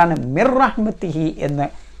 അതുകൊണ്ടാണ് മിർ റഹ്മത്തിഹി എന്ന്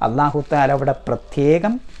അള്ളാഹു തആല അവിടെ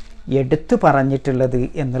പ്രത്യേകം എടുത്തു പറഞ്ഞിട്ടുള്ളത്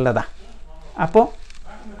എന്നുള്ളതാണ്. അപ്പോൾ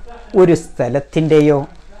ഒരു സ്ഥലത്തിൻ്റെയോ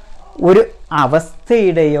ഒരു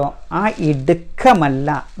അവസ്ഥയുടെയോ ആ ഇടുക്കമല്ല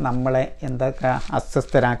നമ്മളെ എന്തൊക്കെ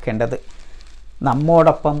അസ്വസ്ഥരാക്കേണ്ടത്.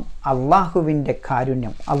 നമ്മോടൊപ്പം അള്ളാഹുവിൻ്റെ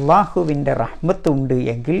കാരുണ്യം, അള്ളാഹുവിൻ്റെ റഹ്മത്ത് ഉണ്ട്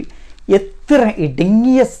എങ്കിൽ എത്ര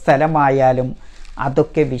ഇടുങ്ങിയ സ്ഥലമായാലും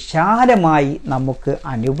അതൊക്കെ വിശാലമായി നമുക്ക്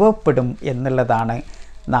അനുഭവപ്പെടും എന്നുള്ളതാണ്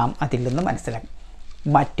നാം അതിൽ നിന്ന് മനസ്സിലാക്കുക.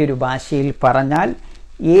 മറ്റൊരു ഭാഷയിൽ പറഞ്ഞാൽ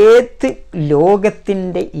ഏത്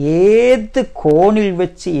ലോകത്തിൻ്റെ ഏത് കോണിൽ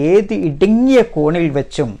വെച്ച്, ഏത് ഇടുങ്ങിയ കോണിൽ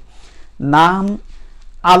വെച്ചും നാം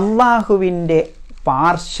അള്ളാഹുവിൻ്റെ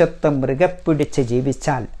പാർശ്വത്വം മൃഗപ്പിടിച്ച്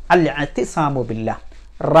ജീവിച്ചാൽ അൽ-ഇഅ്തിസാമു ബില്ലാഹ്,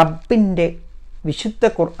 റബ്ബിൻ്റെ വിശുദ്ധ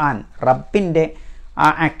ഖുർആൻ, റബ്ബിൻ്റെ ആ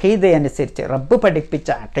അഖീദയനുസരിച്ച്, റബ്ബ് പഠിപ്പിച്ച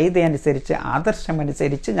അഖീദയനുസരിച്ച്,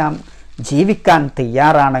 ആദർശമനുസരിച്ച് നാം ജീവിക്കാൻ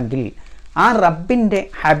തയ്യാറാണെങ്കിൽ, ആ റബ്ബിൻ്റെ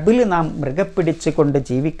ഹബിൽ നാം മൃഗപ്പിടിച്ച് കൊണ്ട്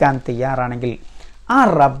ജീവിക്കാൻ തയ്യാറാണെങ്കിൽ ആ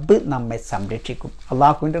റബ്ബ് നമ്മെ സംരക്ഷിക്കും.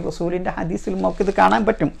 അള്ളാഹുവിൻ്റെ റസൂലിൻ്റെ ഹദീസിൽ നമുക്കിത് കാണാൻ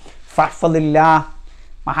പറ്റും. ഫഹ്ഫദില്ലാഹ്,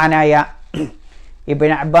 മഹാനായ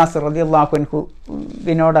ഇബ്നു അബ്ബാസ് റളിയല്ലാഹു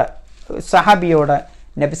അൻഹുവിനോട്, സഹാബിയോട്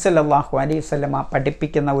നബി സല്ലല്ലാഹു അലൈഹി വസല്ലമ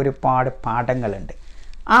പഠിപ്പിക്കുന്ന ഒരുപാട് പാഠങ്ങളുണ്ട്.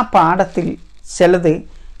 ആ പാഠത്തിൽ ചിലത്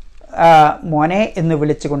മോനെ എന്ന്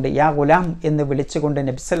വിളിച്ചുകൊണ്ട്, യാ ഗുലാം എന്ന് വിളിച്ചുകൊണ്ട്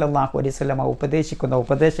നബി സല്ലല്ലാഹു അലൈഹി വസല്ലമ ഉപദേശിക്കുന്ന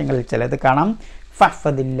ഉപദേശങ്ങളിൽ ചിലത് കാണാം.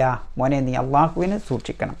 ഫഹ്ഫദില്ലാഹ്, മോനെ നീ അള്ളാഹുവിനെ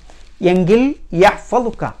സൂക്ഷിക്കണം, എങ്കിൽ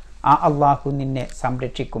യഹ്ഫദുക, ആ അള്ളാഹു നിന്നെ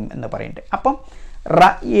സംരക്ഷിക്കും എന്ന് പറയുന്നുണ്ട്. അപ്പം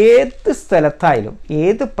ഏത് സ്ഥലത്തായാലും,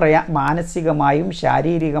 ഏത് മാനസികമായും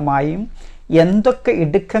ശാരീരികമായും എന്തൊക്കെ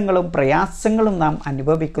ഇടുക്കങ്ങളും പ്രയാസങ്ങളും നാം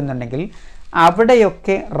അനുഭവിക്കുന്നുണ്ടെങ്കിൽ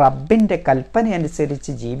അവിടെയൊക്കെ റബ്ബിൻ്റെ കൽപ്പന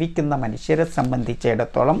അനുസരിച്ച് ജീവിക്കുന്ന മനുഷ്യരെ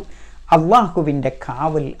സംബന്ധിച്ചിടത്തോളം അള്ളാഹുവിൻ്റെ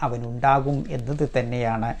കാവൽ അവനുണ്ടാകും എന്നത്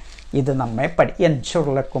തന്നെയാണ് ഇത് നമ്മെ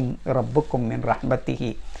യൻഷുർലക്കും റബ്ബുക്കും മിൻ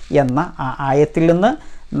റഹ്മത്തിഹി എന്ന ആ ആയത്തിൽ നിന്ന്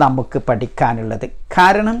നമുക്ക് പഠിക്കാനുള്ളത്.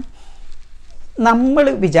 കാരണം നമ്മൾ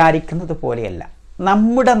വിചാരിക്കുന്നത് പോലെയല്ല,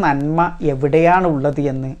 നമ്മുടെ നന്മ എവിടെയാണുള്ളത്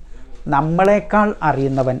എന്ന് നമ്മളെക്കാൾ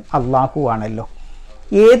അറിയുന്നവൻ അള്ളാഹു ആണല്ലോ.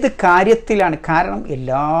 ഏത് കാര്യത്തിലാണ്, കാരണം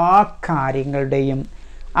എല്ലാ കാര്യങ്ങളുടെയും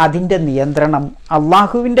അതിൻ്റെ നിയന്ത്രണം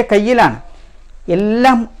അള്ളാഹുവിൻ്റെ കയ്യിലാണ്.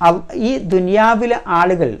 എല്ലാം ഈ ദുനിയാവിലെ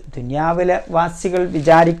ആളുകൾ, ദുനിയാവിലെ വാസികൾ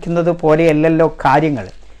വിചാരിക്കുന്നത് പോലെയല്ലല്ലോ കാര്യങ്ങൾ.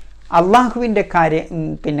 അള്ളാഹുവിൻ്റെ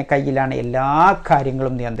കയ്യിലാണ് എല്ലാ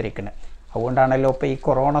കാര്യങ്ങളും നിയന്ത്രിക്കുന്നത്. അതുകൊണ്ടാണല്ലോ ഇപ്പോൾ ഈ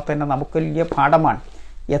കൊറോണ തന്നെ നമുക്ക് വലിയ പാഠമാണ്.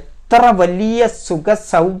 എത്ര വലിയ സുഖ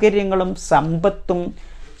സൗകര്യങ്ങളും സമ്പത്തും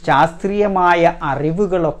ശാസ്ത്രീയമായ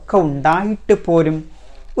അറിവുകളൊക്കെ ഉണ്ടായിട്ട് പോലും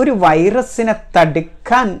ഒരു വൈറസിനെ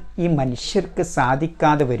തടുക്കാൻ ഈ മനുഷ്യർക്ക്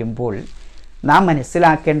സാധിക്കാതെ വരുമ്പോൾ നാം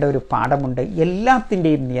മനസ്സിലാക്കേണ്ട ഒരു പാഠമുണ്ട്.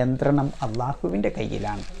 എല്ലാത്തിൻ്റെയും നിയന്ത്രണം അള്ളാഹുവിൻ്റെ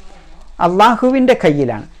കയ്യിലാണ്, അള്ളാഹുവിൻ്റെ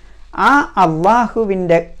കയ്യിലാണ്. ആ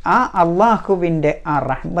അള്ളാഹുവിൻ്റെ ആ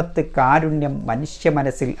റഹ്മത്ത്, കാരുണ്യം മനുഷ്യ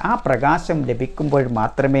മനസ്സിൽ ആ പ്രകാശം ലഭിക്കുമ്പോൾ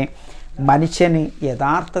മാത്രമേ മനുഷ്യന്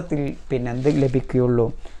യഥാർത്ഥത്തിൽ എന്ത് ലഭിക്കുകയുള്ളൂ?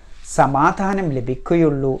 സമാധാനം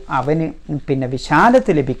ലഭിക്കുകയുള്ളൂ, അവന്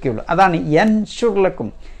വിശാലത്ത് ലഭിക്കുകയുള്ളൂ. അതാണ് യൻഷുർലക്കും.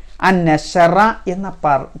 അന്നശറ എന്ന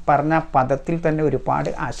പറഞ്ഞ പദത്തിൽ തന്നെ ഒരുപാട്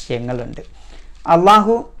ആശയങ്ങളുണ്ട്.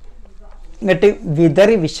 അള്ളാഹു ഇങ്ങോട്ട്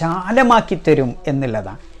വിതറി വിശാലമാക്കി തരും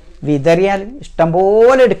എന്നുള്ളതാണ്. വിതറിയാൽ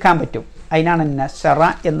ഇഷ്ടംപോലെ എടുക്കാൻ പറ്റും. അതിനാണ് നശറ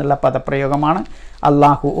എന്നുള്ള പദപ്രയോഗമാണ്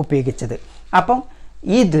അള്ളാഹു ഉപയോഗിച്ചത്. അപ്പം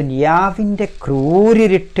ഈ ദുനിയാവിൻ്റെ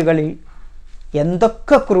ക്രൂരിരുട്ടുകളിൽ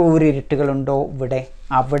എന്തൊക്കെ ക്രൂരിരുട്ടുകളുണ്ടോ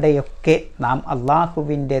അവിടെയൊക്കെ നാം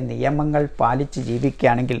അള്ളാഹുവിൻ്റെ നിയമങ്ങൾ പാലിച്ച്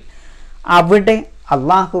ജീവിക്കുകയാണെങ്കിൽ അവിടെ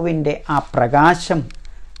അള്ളാഹുവിൻ്റെ ആ പ്രകാശം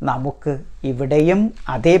നമുക്ക് ഇവിടെയും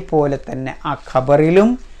അതേപോലെ തന്നെ ആ ഖബറിലും,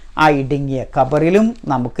 ആ ഇടുങ്ങിയ ഖബറിലും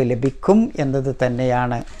നമുക്ക് ലഭിക്കും എന്നത്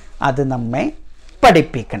തന്നെയാണ് അത് നമ്മെ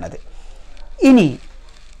പഠിപ്പിക്കുന്നത്. ഇനി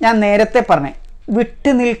ഞാൻ നേരത്തെ പറഞ്ഞ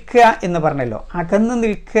വിട്ടു നിൽക്കുക എന്ന് പറഞ്ഞല്ലോ, അകന്നു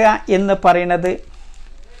നിൽക്കുക എന്ന് പറയുന്നത്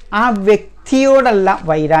ആ വ്യക്തിയോടല്ല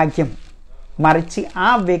വൈരാഗ്യം, മറിച്ച് ആ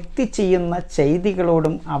വ്യക്തി ചെയ്യുന്ന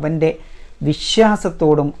ചെയ്തികളോടും അവൻ്റെ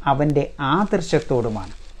വിശ്വാസത്തോടും അവൻ്റെ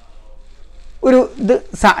ആദർശത്തോടുമാണ്. ഒരു ഇത്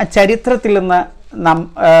ചരിത്രത്തിൽ നിന്ന്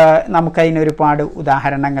നമുക്കതിനൊരുപാട്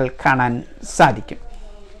ഉദാഹരണങ്ങൾ കാണാൻ സാധിക്കും.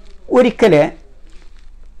 ഒരിക്കൽ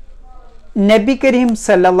നബി കരീം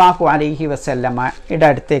സല്ലല്ലാഹു അലൈഹി വസല്ലമയുടെ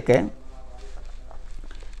അടുത്തേക്ക്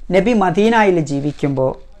നബി മദീനയിൽ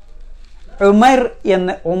ജീവിക്കുമ്പോൾ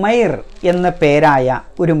ഉമൈർ എന്ന പേരായ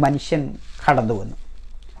ഒരു മനുഷ്യൻ കടന്നു വന്നു.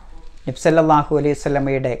 നബി സല്ലല്ലാഹു അലൈഹി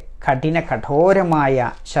വസല്ലമയുടെ കഠോരമായ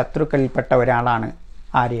ശത്രുക്കളിൽപ്പെട്ട ഒരാളാണ്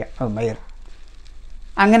ഉമൈർ.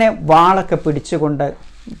 അങ്ങനെ വാളൊക്കെ പിടിച്ചുകൊണ്ട്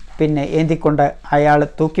ഏന്തിക്കൊണ്ട് അയാൾ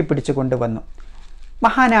തൂക്കിപ്പിടിച്ചു കൊണ്ടുവന്നു.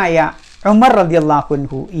 മഹാനായ ഉമർ റളിയല്ലാഹു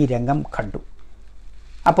അൻഹു ഈ രംഗം കണ്ടു.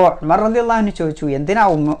 അപ്പോൾ ഉമർ റളിയല്ലാഹു അൻഹു ചോദിച്ചു, എന്തിനാ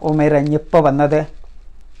ഉമർ ഇപ്പോൾ വന്നത്?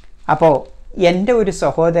 അപ്പോൾ എൻ്റെ ഒരു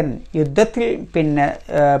സഹോദരൻ യുദ്ധത്തിൽ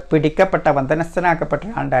പിടിക്കപ്പെട്ട വന്ധനസ്ഥനാക്കപ്പെട്ട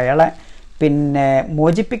ആണ്ട് അയാളെ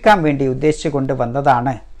മോചിപ്പിക്കാൻ വേണ്ടി ഉദ്ദേശിച്ചു കൊണ്ട്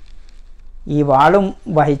വന്നതാണ്. ഈ വാളും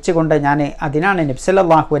വഹിച്ചുകൊണ്ട് അതിനാണ് നബി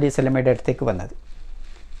സല്ലല്ലാഹു അലൈഹി വസല്ലമയുടെ അടുത്തേക്ക് വന്നത്.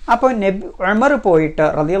 അപ്പോൾ ഉമർ പോയിട്ട്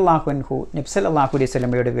റളിയല്ലാഹു അൻഹു നബി സല്ലല്ലാഹു അലൈഹി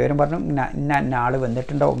വസല്ലമയോട് വിവരം പറഞ്ഞു, ഇന്ന ആൾ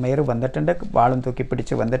വന്നിട്ടുണ്ട്, ഉമൈർ വന്നിട്ടുണ്ട്, വാളും തൂക്കി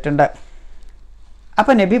പിടിച്ച് വന്നിട്ടുണ്ട്.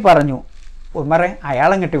 അപ്പോൾ നബി പറഞ്ഞു, ഉമറെ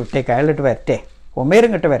അയാളങ്ങോട്ട് വിട്ടേക്ക്, അയാളിട്ട് വരട്ടെ, ഉമൈർ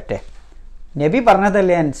ഇങ്ങോട്ട് വരട്ടെ. നബി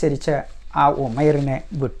പറഞ്ഞതല്ലേ അനുസരിച്ച് ആ ഉമൈറിനെ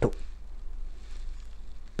വിട്ടു.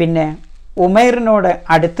 പിന്നെ ഉമൈറിനോട്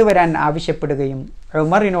അടുത്തു വരാൻ ആവശ്യപ്പെടുകയും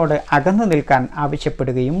ഉമറിനോട് അകന്നു നിൽക്കാൻ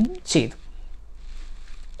ആവശ്യപ്പെടുകയും ചെയ്തു.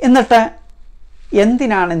 എന്നിട്ട്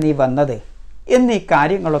എന്തിനാണ് നീ വന്നത് എന്നീ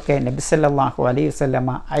കാര്യങ്ങളൊക്കെ നബി സല്ലല്ലാഹു അലൈഹി വസല്ലമ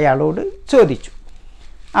അയാളോട് ചോദിച്ചു.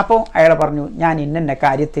 അപ്പോൾ അയാൾ പറഞ്ഞു, ഞാൻ ഇന്ന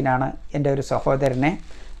കാര്യത്തിനാണ് എൻ്റെ ഒരു സഹോദരനെ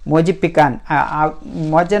മോചിപ്പിക്കാൻ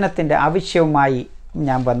മോചനത്തിൻ്റെ ആവശ്യവുമായി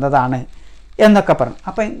ഞാൻ വന്നതാണ് എന്നൊക്കെ പറഞ്ഞു.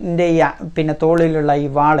 അപ്പം എൻ്റെ ഈ തോളിലുള്ള ഈ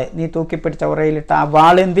വാള്, നീ തൂക്കിപ്പിടിച്ച ഉറയിലിട്ട ആ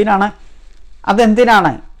വാൾ എന്തിനാണ്,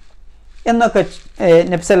 അതെന്തിനാണ് എന്നൊക്കെ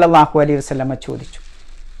നബി സല്ലല്ലാഹു അലൈഹി വസല്ലമ ചോദിച്ചു.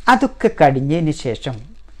 അതൊക്കെ കഴിഞ്ഞതിന് ശേഷം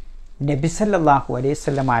നബി സല്ലല്ലാഹു അലൈഹി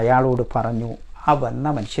വസല്ലമ അയാളോട് പറഞ്ഞു, ആ വന്ന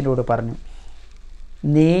മനുഷ്യനോട് പറഞ്ഞു,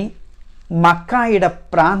 നീ മക്കയുടെ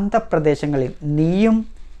പ്രാന്തപ്രദേശങ്ങളിൽ നീയും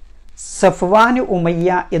സഫ്വാന് ഉമയ്യ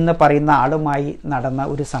എന്ന് പറയുന്ന ആളുമായി നടന്ന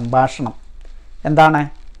ഒരു സംഭാഷണം എന്താണ്?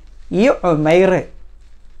 ഈ ഉമൈർ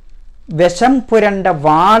വിഷം പുരണ്ട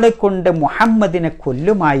വാള് കൊണ്ട് മുഹമ്മദിനെ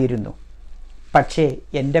കൊല്ലുമായിരുന്നു. പക്ഷേ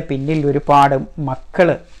എൻ്റെ പിന്നിൽ ഒരുപാട്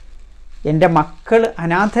എൻ്റെ മക്കൾ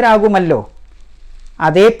അനാഥരാകുമല്ലോ.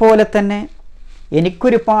 അതേപോലെ തന്നെ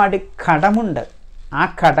എനിക്കൊരുപാട് കടമുണ്ട്. ആ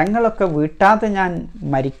കടങ്ങളൊക്കെ വീട്ടാതെ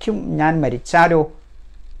ഞാൻ മരിച്ചാലോ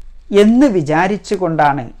എന്ന് വിചാരിച്ചു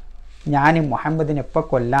കൊണ്ടാണ് ഞാൻ മുഹമ്മദിനെ എപ്പോൾ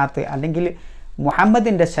കൊല്ലാത്ത, അല്ലെങ്കിൽ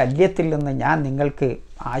മുഹമ്മദിൻ്റെ ശല്യത്തിൽ നിന്ന് ഞാൻ നിങ്ങൾക്ക്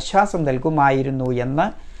ആശ്വാസം നൽകുമായിരുന്നു എന്ന്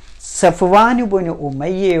സഫ്വാനു ഇബ്നു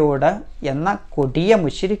ഉമയ്യയോട് എന്ന കൊടിയ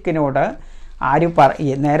മുശ്രിക്കിനോട്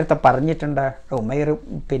നേരത്തെ പറഞ്ഞിട്ടുണ്ട്. ഉമൈർ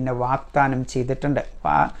വാഗ്ദാനം ചെയ്തിട്ടുണ്ട്.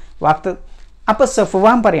 അപ്പോൾ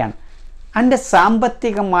സഫ്വാൻ പറയാണ്, എൻ്റെ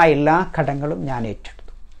സാമ്പത്തികമായ എല്ലാ കടങ്ങളും ഞാൻ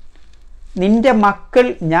ഏറ്റെടുത്തു. നിൻ്റെ മക്കൾ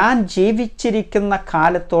ഞാൻ ജീവിച്ചിരിക്കുന്ന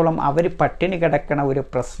കാലത്തോളം അവർ പട്ടിണി കിടക്കണ ഒരു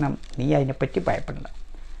പ്രശ്നം നീ അതിനെപ്പറ്റി ഭയപ്പെടണ്ട.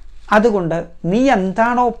 അതുകൊണ്ട് നീ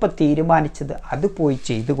എന്താണോ ഇപ്പം തീരുമാനിച്ചത് അത് പോയി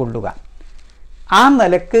ചെയ്തു കൊള്ളുക. ആ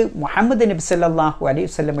നിലക്ക് മുഹമ്മദ് നബി സല്ലല്ലാഹു അലൈഹി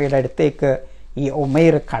വസല്ലമയുടെ അടുത്തേക്ക് ഈ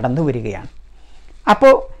ഉമൈർ കടന്നു വരികയാണ്.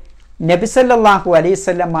 അപ്പോൾ നബി സല്ലല്ലാഹു അലൈഹി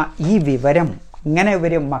വസല്ലമ ഈ വിവരം ഇങ്ങനെ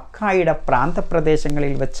ഒരു മക്കയുടെ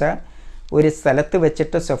പ്രാന്തപ്രദേശങ്ങളിൽ വെച്ച് ഒരു സ്ഥലത്ത്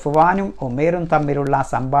വെച്ചിട്ട് സഫ്വാനും ഉമൈറും തമ്മിലുള്ള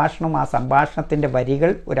സംഭാഷണം, ആ സംഭാഷണത്തിൻ്റെ വരികൾ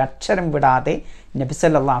ഒരക്ഷരം വിടാതെ നബി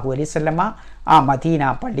സല്ലല്ലാഹു അലൈഹി വസല്ലമ ആ മദീന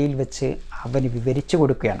പള്ളിയിൽ വെച്ച് അവന് വിവരിച്ചു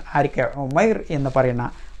കൊടുക്കുകയാണ്. ആർക്ക്? ഉമൈർ എന്ന് പറയുന്ന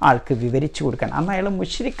ആൾക്ക് വിവരിച്ചു കൊടുക്കാൻ. അന്ന് അയാൾ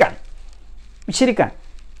മുശ്രിക്കാണ്.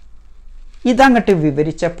 ഇതങ്ങോട്ട്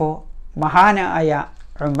വിവരിച്ചപ്പോൾ മഹാനായ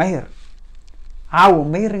ഉമൈർ, ആ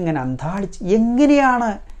ഉമൈർ ഇങ്ങനെ അന്താളിച്ച്, എങ്ങനെയാണ്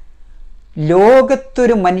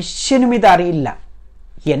ലോകത്തൊരു മനുഷ്യനും ഇതറിയില്ല,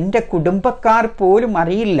 എൻ്റെ കുടുംബക്കാർ പോലും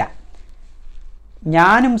അറിയില്ല,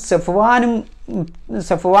 ഞാനും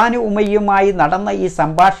സഫ്വാനു ഉമയ്യുമായി നടന്ന ഈ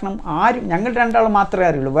സംഭാഷണം ആരും, ഞങ്ങൾ രണ്ടാളും മാത്രമേ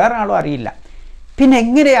അറിയുള്ളൂ, വേറെ ആളും അറിയില്ല. പിന്നെ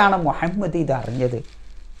എങ്ങനെയാണ് മുഹമ്മദ് ഇത് അറിഞ്ഞത്?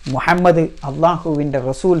 മുഹമ്മദ് അള്ളാഹുവിൻ്റെ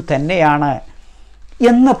റസൂൽ തന്നെയാണ്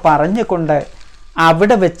എന്ന് പറഞ്ഞുകൊണ്ട്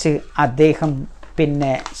അവിടെ വെച്ച് അദ്ദേഹം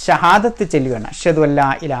ഷഹാദത്ത് ചൊല്ലുകയാണ്. അഷ്ഹദു അല്ലാ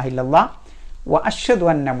ഇലാഹ ഇല്ലല്ലാഹ് വ അഷ്ഹദു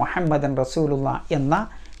അന്ന മുഹമ്മദൻ റസൂലുള്ളാഹ് എന്ന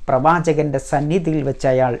പ്രവാചകൻ്റെ സന്നിധിയിൽ വെച്ച്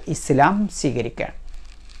അയാൾ ഇസ്ലാം സ്വീകരിക്കുകയാണ്.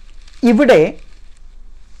 ഇവിടെ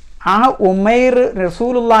ആ ഉമൈർ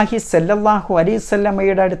റസൂലുള്ളാഹി സല്ലല്ലാഹു അലൈഹി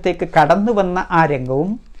വസല്ലമയുടെ അടുത്തേക്ക് കടന്നു വന്ന ആ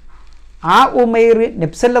രംഗവും ആ ഉമൈർ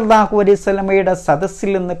നബി സല്ലല്ലാഹു അലൈഹി വസല്ലമയുടെ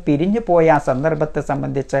സദസ്സിൽ നിന്ന് പിരിഞ്ഞു പോയ ആ സന്ദർഭത്തെ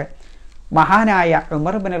സംബന്ധിച്ച് മഹാനായ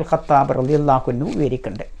ഉമർ ഇബ്നുൽ ഖത്താബ് റളിയല്ലാഹു അൻഹു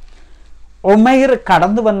വിവരിക്കുന്നുണ്ട്. ഉമൈർ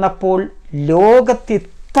കടന്നു വന്നപ്പോൾ ലോകത്ത്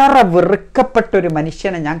ഇത്ര വെറുക്കപ്പെട്ടൊരു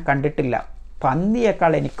മനുഷ്യനെ ഞാൻ കണ്ടിട്ടില്ല.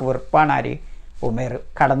 പന്നിയേക്കാൾ എനിക്ക് വെറുപ്പാണ് ആര്? ഉമൈർ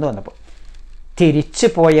കടന്നു വന്നപ്പോൾ. തിരിച്ചു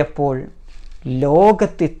പോയപ്പോൾ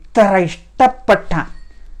ലോകത്ത് ഇത്ര ഇഷ്ടപ്പെട്ട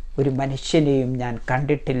ഒരു മനുഷ്യനെയും ഞാൻ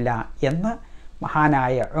കണ്ടിട്ടില്ല എന്ന്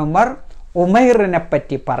മഹാനായ ഉമൈറിനെ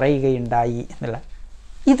പറ്റി പറയുകയുണ്ടായി എന്നുള്ള.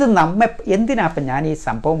 ഇത് എന്തിനാപ്പം ഞാൻ ഈ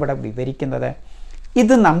സംഭവം ഇവിടെ വിവരിക്കുന്നത്?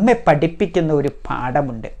 ഇത് നമ്മെ പഠിപ്പിക്കുന്ന ഒരു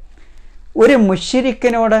പാഠമുണ്ട്. ഒരു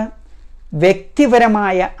മുശ്രിക്കിനോട്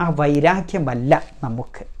വ്യക്തിപരമായ ആ വൈരാഗ്യമല്ല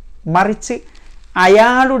നമുക്ക്, മറിച്ച്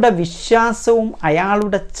അയാളുടെ വിശ്വാസവും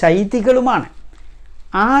അയാളുടെ ചൈതികളുമാണ്.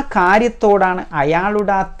 ആ കാര്യത്തോടാണ്,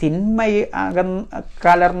 അയാളുടെ ആ തിന്മ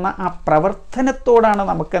കലർന്ന ആ പ്രവർത്തനത്തോടാണ്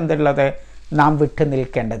നമുക്ക് എന്തുള്ളത്, നാം വിട്ടു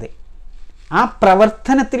നിൽക്കേണ്ടത്. ആ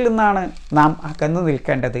പ്രവർത്തനത്തിൽ നിന്നാണ് നാം അകന്നു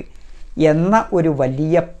നിൽക്കേണ്ടത് എന്ന ഒരു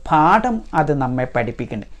വലിയ പാഠം അത് നമ്മെ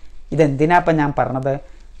പഠിപ്പിക്കുന്നുണ്ട്. ഇതെന്തിനാപ്പം ഞാൻ പറഞ്ഞത്?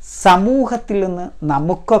 സമൂഹത്തിൽ നിന്ന്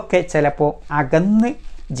നമുക്കൊക്കെ ചിലപ്പോൾ അകന്ന്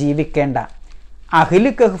ജീവിക്കേണ്ട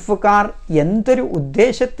അഹ്ലു കഹ്ഫുകാർ എന്തൊരു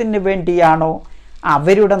ഉദ്ദേശത്തിന് വേണ്ടിയാണോ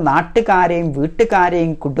അവരുടെ നാട്ടുകാരെയും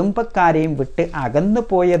വീട്ടുകാരെയും കുടുംബക്കാരെയും വിട്ട് അകന്നു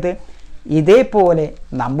പോയത്, ഇതേപോലെ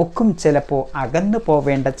നമുക്കും ചിലപ്പോൾ അകന്നു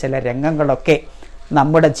പോവേണ്ട ചില രംഗങ്ങളൊക്കെ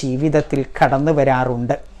നമ്മുടെ ജീവിതത്തിൽ കടന്നു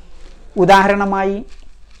വരാറുണ്ട്.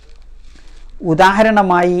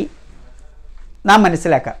 ഉദാഹരണമായി നാം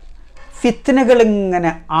മനസ്സിലാക്കാം,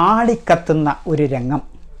 ഫിത്നകളിങ്ങനെ ആളിക്കത്തുന്ന ഒരു രംഗം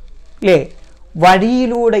അല്ലേ?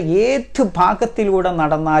 വഴിയിലൂടെ ഏത് ഭാഗത്തിലൂടെ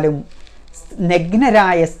നടന്നാലും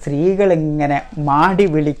നഗ്നരായ സ്ത്രീകളിങ്ങനെ മാടി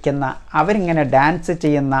വിളിക്കുന്ന, അവരിങ്ങനെ ഡാൻസ്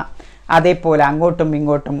ചെയ്യുന്ന, അതേപോലെ അങ്ങോട്ടും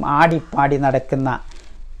ഇങ്ങോട്ടും ആടിപ്പാടി നടക്കുന്ന,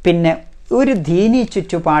 പിന്നെ ഒരു ദീനീ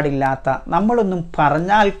ചുറ്റുപാടില്ലാത്ത, നമ്മളൊന്നും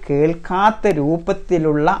പറഞ്ഞാൽ കേൾക്കാത്ത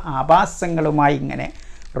രൂപത്തിലുള്ള ആഭാസങ്ങളുമായി ഇങ്ങനെ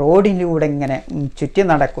റോഡിലൂടെ ഇങ്ങനെ ചുറ്റി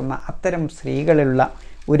നടക്കുന്ന അത്തരം സ്ത്രീകളുള്ള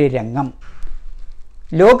ഒരു രംഗം.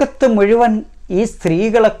 ലോകത്ത് മുഴുവൻ ഈ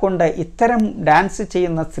സ്ത്രീകളെ കൊണ്ട്, ഇത്തരം ഡാൻസ്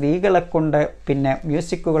ചെയ്യുന്ന സ്ത്രീകളെ കൊണ്ട്, പിന്നെ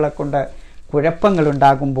മ്യൂസിക്കുകളെ കൊണ്ട്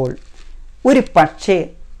കുഴപ്പങ്ങളുണ്ടാകുമ്പോൾ ഒരു പക്ഷേ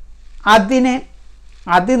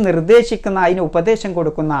അത് നിർദ്ദേശിക്കുന്ന, അതിന് ഉപദേശം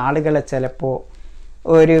കൊടുക്കുന്ന ആളുകളെ ചിലപ്പോൾ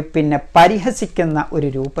ഒരു പരിഹസിക്കുന്ന ഒരു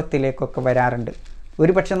രൂപത്തിലേക്കൊക്കെ വരാറുണ്ട്.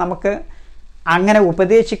 ഒരു പക്ഷെ നമുക്ക് അങ്ങനെ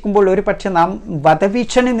ഉപദേശിക്കുമ്പോൾ ഒരു പക്ഷെ നാം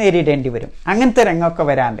വധഭീഷണി നേരിടേണ്ടി വരും. അങ്ങനത്തെ രംഗമൊക്കെ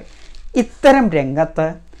വരാറുണ്ട്. ഇത്തരം രംഗത്ത്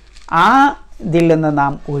ഇതിൽ നിന്ന്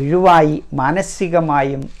നാം ഒഴിവായി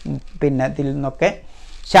മാനസികമായും ഇതിൽ നിന്നൊക്കെ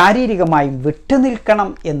ശാരീരികമായും വിട്ടുനിൽക്കണം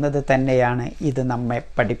എന്നത് തന്നെയാണ് ഇത് നമ്മെ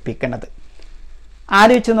പഠിപ്പിക്കുന്നത്.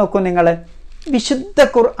 ആലോചിച്ച് നോക്കൂ നിങ്ങൾ, വിശുദ്ധ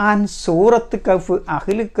ഖുർആൻ സൂറത്ത് കഹ്ഫ്,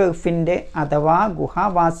 അഹ്ലു കഹ്ഫിൻ്റെ അഥവാ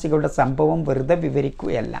ഗുഹാവാസികളുടെ സംഭവം വെറുതെ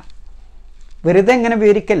വിവരിക്കുകയല്ല. വെറുതെ എങ്ങനെ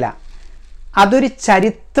വിവരിക്കില്ല, അതൊരു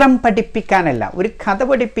ചരിത്രം പഠിപ്പിക്കാനല്ല, ഒരു കഥ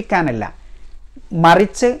പഠിപ്പിക്കാനല്ല,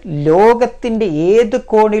 മറിച്ച് ലോകത്തിൻ്റെ ഏത്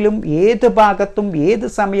കോണിലും ഏത് ഭാഗത്തും ഏത്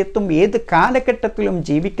സമയത്തും ഏത് കാലഘട്ടത്തിലും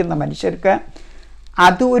ജീവിക്കുന്ന മനുഷ്യർക്ക്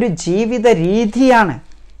അത് ഒരു ജീവിത രീതിയാണ്.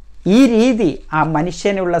 ഈ രീതി ആ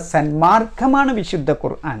മനുഷ്യനുള്ള സന്മാർഗമാണ് വിശുദ്ധ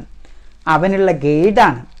ഖുർആൻ, അവനുള്ള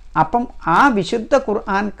ഗൈഡാണ്. അപ്പം ആ വിശുദ്ധ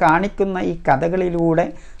ഖുർആൻ കാണിക്കുന്ന ഈ കഥകളിലൂടെ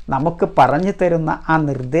നമുക്ക് പറഞ്ഞു തരുന്ന ആ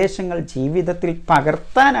നിർദ്ദേശങ്ങൾ ജീവിതത്തിൽ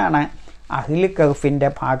പകർത്താനാണ് അഹ്ലു കഹ്ഫിൻ്റെ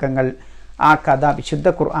ഭാഗങ്ങൾ, ആ കഥ വിശുദ്ധ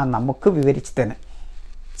ഖുർആൻ നമുക്ക് വിവരിച്ചു തന്നെ.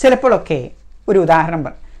 ചിലപ്പോഴൊക്കെ ഒരു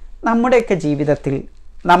ഉദാഹരണം നമ്മുടെയൊക്കെ ജീവിതത്തിൽ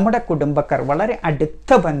നമ്മുടെ കുടുംബക്കാർ, വളരെ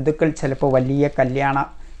അടുത്ത ബന്ധുക്കൾ ചിലപ്പോൾ വലിയ കല്യാണ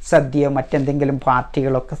സദ്യയോ മറ്റെന്തെങ്കിലും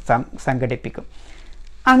പാർട്ടികളൊക്കെ സംഘടിപ്പിക്കും.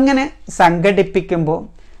 അങ്ങനെ സംഘടിപ്പിക്കുമ്പോൾ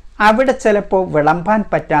അവിടെ ചിലപ്പോൾ വിളമ്പാൻ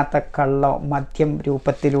പറ്റാത്ത കള്ളോ മദ്യം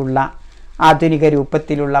രൂപത്തിലുള്ള ആധുനിക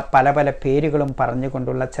രൂപത്തിലുള്ള പല പല പേരുകളും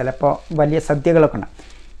പറഞ്ഞുകൊണ്ടുള്ള ചിലപ്പോൾ വലിയ സദ്യകളൊക്കെ ഉണ്ട്.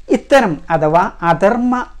 ഇത്തരം അഥവാ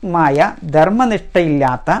അധർമ്മമായ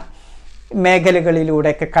ധർമ്മനിഷ്ഠയില്ലാത്ത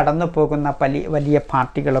മേഖലകളിലൂടെയൊക്കെ കടന്നു പോകുന്ന വലിയ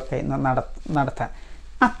പാർട്ടികളൊക്കെ ഇന്ന് നടത്താൻ,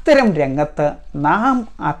 അത്തരം രംഗത്ത് നാം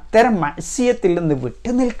അത്തരം മത്സ്യത്തിൽ നിന്ന്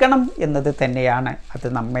വിട്ടുനിൽക്കണം എന്നത് തന്നെയാണ് അത്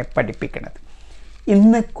നമ്മെ പഠിപ്പിക്കുന്നത്.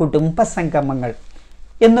 ഇന്ന് കുടുംബസംഗമങ്ങൾ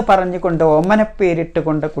എന്ന് പറഞ്ഞുകൊണ്ട്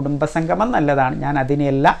ഓമനപ്പേരിട്ടുകൊണ്ട്, കുടുംബസംഗമം നല്ലതാണ്, ഞാൻ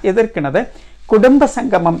അതിനെയല്ല എതിർക്കുന്നത്,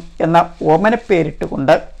 കുടുംബസംഗമം എന്ന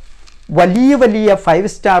ഓമനപ്പേരിട്ടുകൊണ്ട് വലിയ വലിയ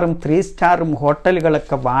 5 സ്റ്റാറും 3 സ്റ്റാറും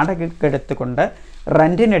ഹോട്ടലുകളൊക്കെ വാടകയ്ക്കെടുത്തുകൊണ്ട്,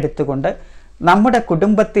 റെൻറ്റിനെടുത്തുകൊണ്ട് നമ്മുടെ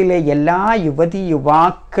കുടുംബത്തിലെ എല്ലാ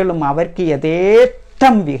യുവാക്കളും അവർക്ക്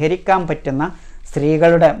യഥേഷ്ടം വിഹരിക്കാൻ പറ്റുന്ന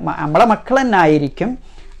സ്ത്രീകളുടെ, നമ്മളെ മക്കൾ തന്നെ ആയിരിക്കും,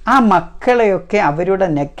 ആ മക്കളെയൊക്കെ അവരുടെ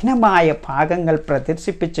നഗ്നമായ ഭാഗങ്ങൾ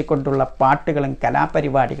പ്രദർശിപ്പിച്ചുകൊണ്ടുള്ള പാട്ടുകളും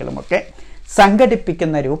കലാപരിപാടികളുമൊക്കെ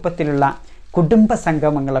സംഘടിപ്പിക്കുന്ന രൂപത്തിലുള്ള കുടുംബ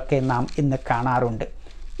സംഗമങ്ങളൊക്കെ നാം ഇന്ന് കാണാറുണ്ട്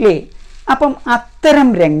അല്ലേ? അപ്പം അത്തരം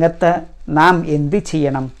രംഗത്ത് നാം എന്ത്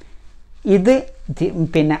ചെയ്യണം? ഇത്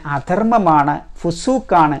അധർമ്മമാണ്,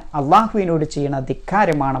 ഫുസൂക്കാണ്, അള്ളാഹുവിനോട് ചെയ്യുന്ന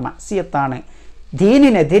ധിക്കാരമാണ്, മഅസിയത്താണ്,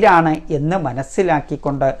 ദീനിനെതിരാണ് എന്ന്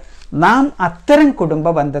മനസ്സിലാക്കിക്കൊണ്ട് നാം അത്തരം കുടുംബ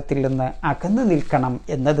ബന്ധത്തിൽ നിന്ന് അകന്നു നിൽക്കണം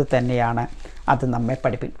എന്നത് തന്നെയാണ് അത് നമ്മെ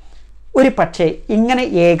പഠിപ്പിക്കും. ഒരു പക്ഷേ ഇങ്ങനെ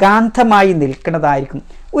ഏകാന്തമായി നിൽക്കുന്നതായിരിക്കും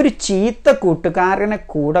ഒരു ചീത്ത കൂട്ടുകാരനെ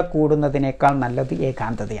കൂടെ കൂടുന്നതിനേക്കാൾ നല്ലത്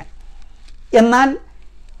ഏകാന്തതയാണ്. എന്നാൽ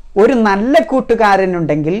ഒരു നല്ല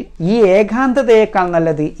കൂട്ടുകാരനുണ്ടെങ്കിൽ ഈ ഏകാന്തതയേക്കാൾ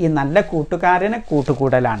നല്ലത് ഈ നല്ല കൂട്ടുകാരനെ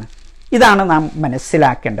കൂട്ടുകൂടലാണ്. ഇതാണ് നാം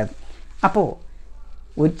മനസ്സിലാക്കേണ്ടത്. അപ്പോൾ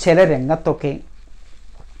ചില രംഗത്തൊക്കെ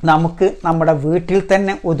നമുക്ക് നമ്മുടെ വീട്ടിൽ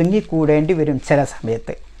തന്നെ ഒതുങ്ങിക്കൂടേണ്ടി വരും ചില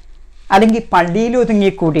സമയത്ത്, അല്ലെങ്കിൽ പള്ളിയിൽ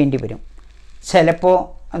ഒതുങ്ങിക്കൂടേണ്ടി വരും. ചിലപ്പോൾ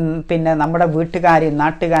നമ്മുടെ വീട്ടുകാരെയും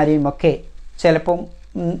നാട്ടുകാരെയും ഒക്കെ ചിലപ്പം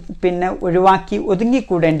പിന്നെ ഒഴിവാക്കി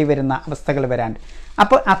ഒതുങ്ങിക്കൂടേണ്ടി വരുന്ന അവസ്ഥകൾ വരാണ്ട്.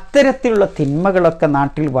 അപ്പോൾ അത്തരത്തിലുള്ള തിന്മകളൊക്കെ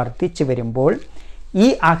നാട്ടിൽ വർദ്ധിച്ചു വരുമ്പോൾ ഈ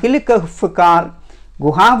അഹ്ലു കഹ്ഫുകാർ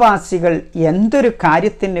ഗുഹാവാസികൾ എന്തൊരു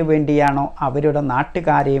കാര്യത്തിന് വേണ്ടിയാണോ അവരുടെ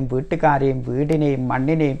നാട്ടുകാരെയും വീട്ടുകാരെയും വീടിനെയും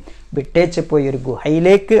മണ്ണിനെയും വിട്ടേച്ച് പോയി ഒരു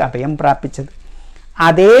ഗുഹയിലേക്ക് അഭയം പ്രാപിച്ചത്,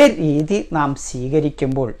 അതേ രീതി നാം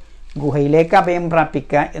സ്വീകരിക്കുമ്പോൾ ഗുഹയിലേക്ക് അഭയം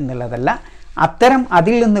പ്രാപിക്കുക എന്നുള്ളതല്ല, അത്തരം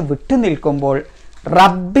അതിൽ നിന്ന് വിട്ടു നിൽക്കുമ്പോൾ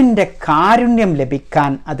റബ്ബിൻ്റെ കാരുണ്യം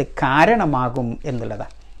ലഭിക്കാൻ അത് കാരണമാകും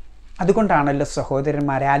എന്നുള്ളതാണ്. അതുകൊണ്ടാണല്ലോ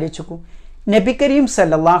സഹോദരന്മാരെ ആലോചിക്കൂ, നബി കരീം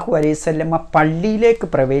സല്ലല്ലാഹു അലൈഹി വസല്ലമ പള്ളിയിലേക്ക്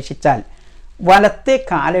പ്രവേശിച്ചാൽ വലത്തെ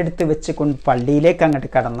കാലെടുത്ത് വെച്ചുകൊണ്ട് പള്ളിയിലേക്ക് അങ്ങോട്ട്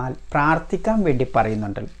കടന്നാൽ പ്രാർത്ഥിക്കാൻ വേണ്ടി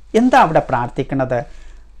പറയുന്നുണ്ടല്ലോ. എന്താ അവിടെ പ്രാർത്ഥിക്കുന്നത്?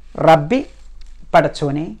 റബ്ബി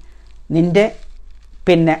പടച്ചോനെ, നിൻ്റെ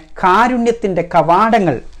പിന്നെ കാരുണ്യത്തിൻ്റെ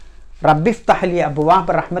കവാടങ്ങൾ, റബ്ബിഫ്തഹ്ലി അബ്വാബ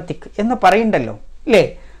റഹ്മത്തിക് എന്ന് പറയുന്നുണ്ടല്ലോ അല്ലേ?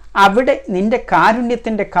 അവിടെ നിൻ്റെ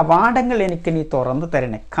കാരുണ്യത്തിൻ്റെ കവാടങ്ങൾ എനിക്ക് നീ തുറന്നു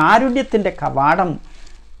തരണേ. കാരുണ്യത്തിൻ്റെ കവാടം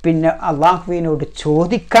പിന്നെ അള്ളാഹുവിനോട്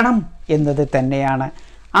ചോദിക്കണം എന്നത് തന്നെയാണ്.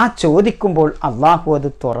 ആ ചോദിക്കുമ്പോൾ അള്ളാഹു അത്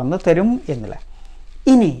തുറന്നു തരും എന്നുള്ള.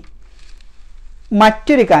 ഇനി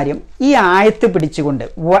മറ്റൊരു കാര്യം, ഈ ആയത്ത് പിടിച്ചുകൊണ്ട്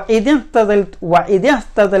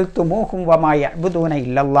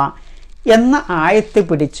എന്ന ആയത്ത്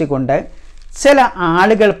പിടിച്ചുകൊണ്ട് ചില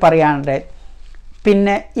ആളുകൾ പറയാണ്ട്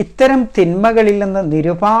പിന്നെ ഇത്തരം തിന്മകളിൽ നിന്ന്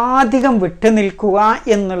നിരുപാധികം വിട്ടുനിൽക്കുക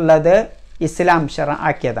എന്നുള്ളത് ഇസ്ലാം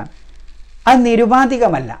ശറഅാക്കിയതാണ്. അത്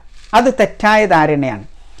നിരുപാധികമല്ല, അത് തെറ്റായ ധാരണയാണ്.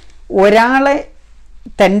 ഒരാളെ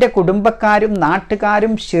തൻ്റെ കുടുംബക്കാരും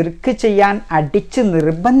നാട്ടുകാരും ശിർക്ക് ചെയ്യാൻ അടിച്ച്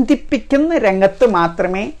നിർബന്ധിപ്പിക്കുന്ന രംഗത്ത്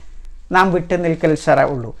മാത്രമേ നാം വിട്ടുനിൽക്കൽ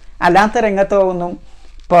ശറഉള്ളൂ. അല്ലാത്ത രംഗത്തൊന്നും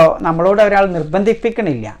ഇപ്പോൾ നമ്മളോട് ഒരാൾ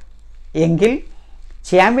നിർബന്ധിപ്പിക്കണില്ല എങ്കിൽ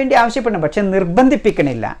ചെയ്യാൻ വേണ്ടി ആവശ്യപ്പെടണം, പക്ഷെ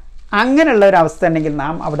നിർബന്ധിപ്പിക്കണില്ല, അങ്ങനെയുള്ള ഒരു അവസ്ഥ ഉണ്ടെങ്കിൽ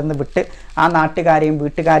നാം അവിടെ നിന്ന് വിട്ട് ആ നാട്ടുകാരെയും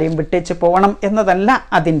വീട്ടുകാരെയും വിട്ടേച്ച് പോകണം എന്നതല്ല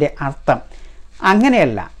അതിൻ്റെ അർത്ഥം.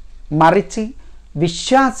 അങ്ങനെയല്ല, മറിച്ച്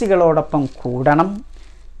വിശ്വാസികളോടൊപ്പം കൂടണം.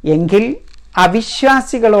 എങ്കിൽ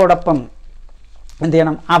അവിശ്വാസികളോടൊപ്പം എന്ത്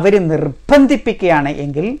ചെയ്യണം? അവർ നിർബന്ധിപ്പിക്കുകയാണ്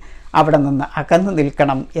എങ്കിൽ അവിടെ നിന്ന് അകന്നു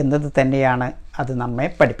നിൽക്കണം എന്നത് തന്നെയാണ് അത് നമ്മെ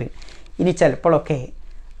പഠിപ്പിക്കുന്നത്. ഇനി ചിലപ്പോഴൊക്കെ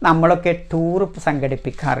നമ്മളൊക്കെ ടൂർ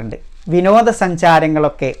സംഘടിപ്പിക്കാറുണ്ട്,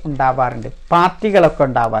 വിനോദസഞ്ചാരങ്ങളൊക്കെ ഉണ്ടാവാറുണ്ട്, പാർട്ടികളൊക്കെ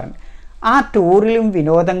ഉണ്ടാവാറുണ്ട്. ആ ടൂറിലും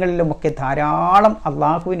വിനോദങ്ങളിലുമൊക്കെ ധാരാളം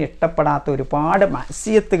അള്ളാഹുവിന് ഇഷ്ടപ്പെടാത്ത ഒരുപാട്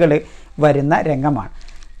മഅസിയത്തുകൾ വരുന്ന രംഗമാണ്.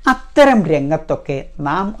 അത്തരം രംഗത്തൊക്കെ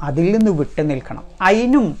നാം അതിൽ നിന്ന് വിട്ടു നിൽക്കണം.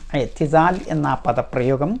 അതിനും ഇഅ്തിസാൽ എന്ന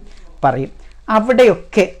പദപ്രയോഗം പറയും.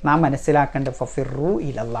 അവിടെയൊക്കെ നാം മനസ്സിലാക്കേണ്ടത് ഫഫിറു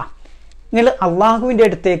ഇലല്ലാഹ്, നിങ്ങൾ അള്ളാഹുവിൻ്റെ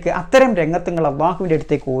അടുത്തേക്ക്, അത്തരം രംഗത്ത് നിങ്ങൾ അള്ളാഹുവിൻ്റെ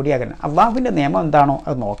അടുത്തേക്ക് ഓടിയാകണം. അള്ളാഹുവിൻ്റെ നിയമം എന്താണോ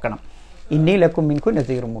അത് നോക്കണം. ഇന്നി ലക്കും മിൻകും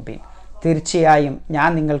നദീറും മുബീൻ, തീർച്ചയായും ഞാൻ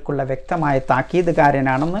നിങ്ങൾക്കുള്ള വ്യക്തമായ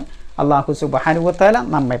താക്കീതുകാരനാണെന്ന് അള്ളാഹു സുബ്ഹാനഹു വ തആല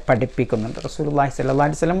നമ്മെ പഠിപ്പിക്കുന്നുണ്ട്. റസൂലുള്ളാഹി സ്വല്ലല്ലാഹു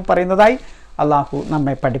അലൈഹി വസല്ലം പറയുന്നതായി അള്ളാഹു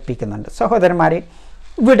നമ്മെ പഠിപ്പിക്കുന്നുണ്ട്. സഹോദരന്മാരെ,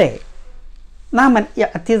 ഇവിടെ നാം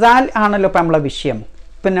ഇഅ്തിസാൽ ആണല്ലോ ഇപ്പം നമ്മളെ വിഷയം.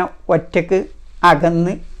 പിന്നെ ഒറ്റക്ക്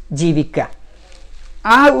അകന്ന് ജീവിക്കുക,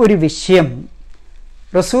 ആ ഒരു വിഷയം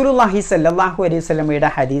റസൂലുള്ളാഹി സ്വല്ലല്ലാഹു അലൈഹി വസല്ലമയുടെ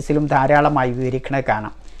ഹദീസിലും ധാരാളമായി വിവരിക്കണത്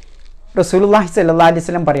കാണാം. റസൂലുള്ളാഹി സ്വല്ലല്ലാഹു അലൈഹി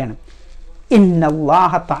വസല്ലം പറയാണ്,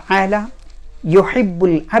 ഇന്നല്ലാഹ തആല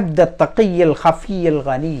യുഹിബ്ബുൽ അബ്ദ തഖിയ്യൽ ഖഫിയ്യൽ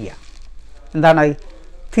ഗനിയ്യ. എന്താണ്?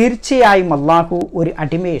 തീർച്ചയായും അള്ളാഹു ഒരു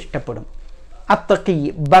അടിമയെ ഇഷ്ടപ്പെടും. അത്തഖി,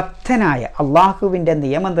 ഭക്തനായ, അള്ളാഹുവിൻ്റെ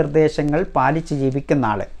നിയമനിർദ്ദേശങ്ങൾ പാലിച്ച് ജീവിക്കുന്ന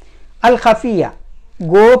ആൾ. അൽ ഖഫിയ,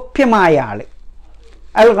 ഗോപ്യമായ ആൾ.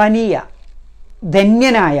 അൽ ഗനിയ,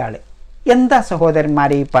 ധന്യനായ ആൾ. എന്താ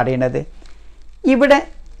സഹോദരന്മാരെ ഈ പറയുന്നത്? ഇവിടെ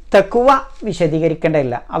തഖ്വ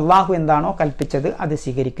വിശദീകരിക്കേണ്ടതില്ല. അള്ളാഹു എന്താണോ കൽപ്പിച്ചത് അത്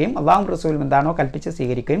സ്വീകരിക്കുകയും അള്ളാഹു റസൂലും എന്താണോ കൽപ്പിച്ച്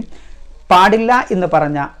സ്വീകരിക്കുകയും പാടില്ല എന്ന്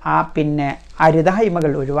പറഞ്ഞ ആ പിന്നെ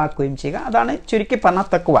അരുതായ്മകൾ ഒഴിവാക്കുകയും ചെയ്യുക, അതാണ് ചുരുക്കി പറഞ്ഞ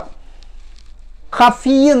തഖ്വ.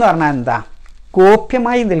 ഖഫി എന്ന് പറഞ്ഞാൽ എന്താ?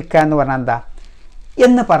 ഗോപ്യമായി നിൽക്കുക എന്ന് പറഞ്ഞാൽ എന്താ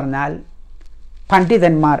എന്ന് പറഞ്ഞാൽ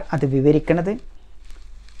പണ്ഡിതന്മാർ അത് വിവരിക്കുന്നത്,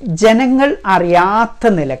 ജനങ്ങൾ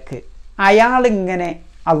അറിയാത്ത നിലക്ക് അയാളിങ്ങനെ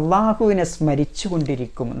അള്ളാഹുവിനെ സ്മരിച്ചു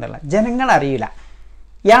കൊണ്ടിരിക്കും എന്നുള്ള. ജനങ്ങൾ അറിയില്ല,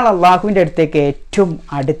 ഇയാൾ അള്ളാഹുവിൻ്റെ അടുത്തേക്ക് ഏറ്റവും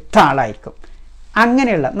അടുത്ത ആളായിരിക്കും.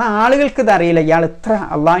 അങ്ങനെയുള്ള ആളുകൾക്ക് ഇതറിയില്ല, ഇയാൾ ഇത്ര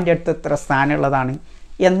അള്ളാഹുവിൻ്റെ അടുത്ത് ഇത്ര സ്ഥാനമുള്ളതാണ്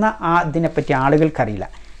എന്ന അതിനെപ്പറ്റി ആളുകൾക്കറിയില്ല.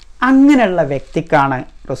 അങ്ങനെയുള്ള വ്യക്തിക്കാണ്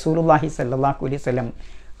റസൂലുള്ളാഹി സ്വല്ലല്ലാഹു അലൈഹി വസല്ലം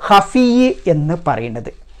ഖഫീ എന്ന് പറയുന്നത്.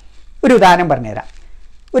 ഒരു ഉദാഹരണം പറഞ്ഞുതരാം.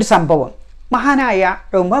 ഒരു സംഭവം, മഹാനായ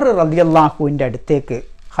ഉമർ റളിയല്ലാഹുവിൻ്റെ അടുത്തേക്ക്,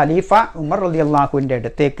 ഖലീഫ ഉമർ റളിയല്ലാഹുവിൻ്റെ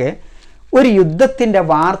അടുത്തേക്ക് ഒരു യുദ്ധത്തിൻ്റെ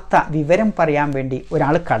വാർത്ത, വിവരം പറയാൻ വേണ്ടി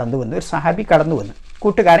ഒരാൾ കടന്നു വന്നു. ഒരു സഹാബി കടന്നു വന്നു,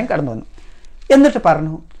 കൂട്ടുകാരൻ കടന്നു വന്നു. എന്നിട്ട്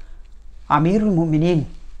പറഞ്ഞു, അമീറുൽ മുഅ്മിനീൻ,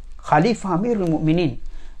 ഖലീഫ അമീറുൽ മുഅ്മിനീൻ,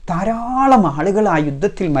 ധാരാളം ആളുകൾ ആ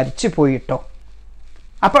യുദ്ധത്തിൽ മരിച്ചു പോയിട്ടോ.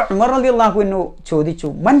 അപ്പോൾ ഉമർ റളിയല്ലാഹു അൻഹു ചോദിച്ചു,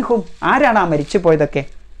 മൻഹും, ആരാണ് ആ മരിച്ചു പോയതൊക്കെ?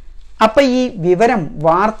 അപ്പം ഈ വിവരം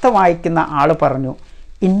വാർത്ത വായിക്കുന്ന ആൾ പറഞ്ഞു,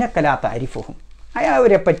 ഇന്നക്കലാ താരിഫുഹും,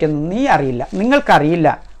 അവരെ പറ്റിയൊന്നും നീ അറിയില്ല, നിങ്ങൾക്കറിയില്ല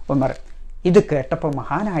ഉമർ. ഇത് കേട്ടപ്പോൾ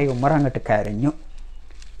മഹാനായ ഉമർ അങ്ങോട്ട് കരഞ്ഞു.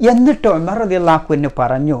 എന്നിട്ട് ഉമർ റളിയല്ലാഹു അൻഹു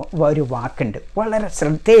പറഞ്ഞു ഒരു വാക്കുണ്ട്, വളരെ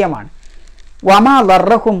ശ്രദ്ധേയമാണ്. വമാ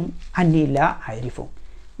ലറഹും അന്നീ ലാ അരിഫും,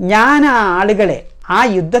 ഞാൻ ആ ആളുകളെ, ആ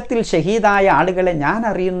യുദ്ധത്തിൽ ഷഹീദായ ആളുകളെ ഞാൻ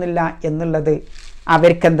അറിയുന്നില്ല എന്നുള്ളത്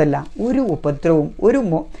അവർക്കെന്തല്ല ഒരു ഉപദ്രവവും ഒരു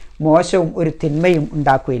മോശവും ഒരു തിന്മയും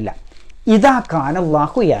ഉണ്ടാക്കുകയില്ല. ഇതാ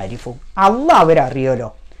കാനല്ലാഹു യാരിഫും, അള്ളാഹ് അവരറിയോലോ.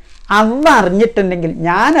 അള്ളാഹ് അറിഞ്ഞിട്ടുണ്ടെങ്കിൽ,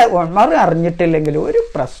 ഞാൻ ഉമർ അറിഞ്ഞിട്ടില്ലെങ്കിൽ ഒരു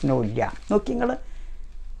പ്രശ്നവും ഇല്ല. നോക്കി നിങ്ങൾ,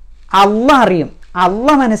 അള്ളാഹ് അറിയും.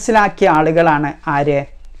 അള്ളാഹ് മനസ്സിലാക്കിയ ആളുകളാണ് ആര്?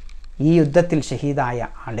 ഈ യുദ്ധത്തിൽ ഷഹീദായ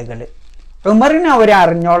ആളുകൾ. ഉമറിനെ അവരെ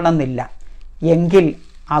അറിഞ്ഞോളണമെന്നില്ല, എങ്കിൽ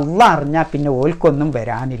അള്ളാഹ് അറിഞ്ഞാൽ പിന്നെ ഓൽക്കൊന്നും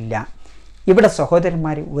വരാനില്ല. ഇവിടെ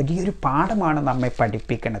സഹോദരന്മാർ, വലിയൊരു പാഠമാണ് നമ്മെ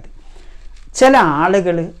പഠിപ്പിക്കുന്നത്. ചില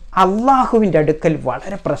ആളുകൾ അള്ളാഹുവിൻ്റെ അടുക്കൽ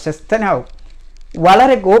വളരെ പ്രശസ്തനാവും,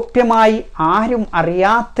 വളരെ ഗോപ്യമായി ആരും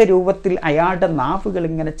അറിയാത്ത രൂപത്തിൽ അയാളുടെ നാവുകൾ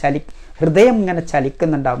ഇങ്ങനെ ഹൃദയം ഇങ്ങനെ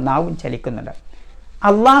ചലിക്കുന്നുണ്ടാവും, നാവും ചലിക്കുന്നുണ്ടാവും.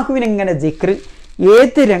 അള്ളാഹുവിനിങ്ങനെ ജിക്ർ,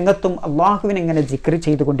 ഏത് രംഗത്തും അള്ളാഹുവിനിങ്ങനെ ജിക്ർ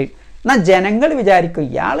ചെയ്തുകൊണ്ട്, എന്നാൽ ജനങ്ങൾ വിചാരിക്കും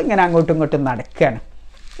ഇയാളിങ്ങനെ അങ്ങോട്ടും ഇങ്ങോട്ടും നടക്കുകയാണ്,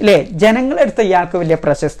 അല്ലേ? ജനങ്ങളെടുത്ത് ഇയാൾക്ക് വലിയ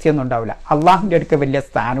പ്രശസ്തിയൊന്നും ഉണ്ടാവില്ല, അള്ളാഹുവിൻ്റെ അടുക്ക് വലിയ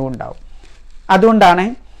സ്ഥാനവും ഉണ്ടാവും. അതുകൊണ്ടാണ്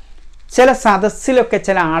ചില സദസ്സിലൊക്കെ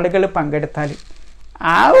ചില ആളുകൾ പങ്കെടുത്താൽ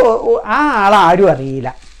ആ ആളാരും അറിയില്ല.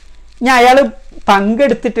 ഞാൻ അയാൾ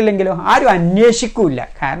പങ്കെടുത്തിട്ടില്ലെങ്കിലോ ആരും അന്വേഷിക്കൂല.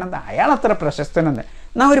 കാരണം എന്താ? അയാൾ അത്ര പ്രശസ്തനൊന്നും.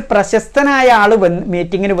 എന്നാൽ ഒരു പ്രശസ്തനായ ആൾ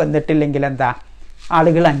മീറ്റിങ്ങിന് വന്നിട്ടില്ലെങ്കിൽ എന്താ?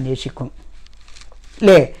 ആളുകൾ അന്വേഷിക്കും,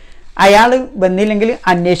 അല്ലേ? അയാൾ വന്നില്ലെങ്കിൽ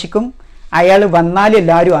അന്വേഷിക്കും, അയാൾ വന്നാൽ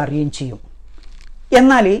എല്ലാവരും അറിയുകയും ചെയ്യും.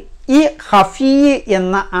 എന്നാൽ ഈ ഹഫീ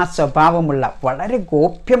എന്ന ആ സ്വഭാവമുള്ള, വളരെ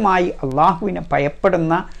ഗോപ്യമായി അള്ളാഹുവിനെ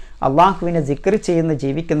ഭയപ്പെടുന്ന, അള്ളാഹുവിനെ സിക്ർ ചെയ്യുന്ന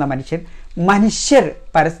ജീവിക്കുന്ന മനുഷ്യർ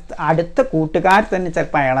അടുത്ത കൂട്ടുകാർ തന്നെ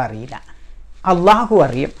ചിലപ്പോൾ അയാളെ അറിയില്ല, അള്ളാഹു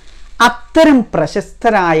അറിയും. അത്തരം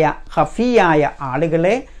പ്രശസ്തരായ ഹഫിയായ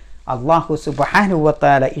ആളുകളെ അള്ളാഹു സുബ്ഹാനഹു വ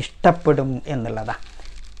തആല ഇഷ്ടപ്പെടും എന്നുള്ളതാണ്.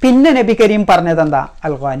 പിന്നെ നബി കരീം പറഞ്ഞത് എന്താ?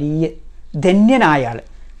 അൽ ഗനിയ്യ്, ധന്യനായ ആൾ.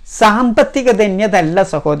 സാമ്പത്തിക ധന്യതല്ല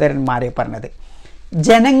സഹോദരന്മാരെ പറഞ്ഞത്.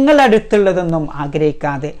 ജനങ്ങളടുത്തുള്ളതൊന്നും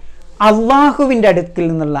ആഗ്രഹിക്കാതെ അള്ളാഹുവിൻ്റെ അടുക്കിൽ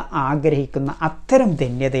നിന്നുള്ള ആഗ്രഹിക്കുന്ന അത്തരം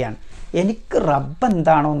ധന്യതയാണ്. എനിക്ക് റബ്ബ്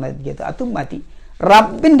എന്താണോ നൽകിയത് അത് മതി,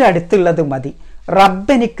 റബ്ബിൻ്റെ അടുത്തുള്ളത് മതി,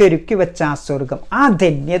 റബ്ബ് എനിക്ക് ഒരുക്കി വെച്ച ആ സ്വർഗം, ആ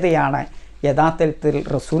ധന്യതയാണ് യഥാർത്ഥത്തിൽ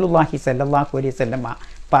റസൂലുള്ളാഹി സ്വല്ലല്ലാഹു അലൈഹി വസല്ലം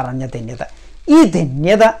പറഞ്ഞ ധന്യത. ഈ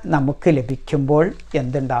ധന്യത നമുക്ക് ലഭിക്കുമ്പോൾ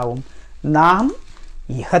എന്തുണ്ടാവും? നാം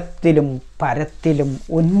ഇഹത്തിലും പരത്തിലും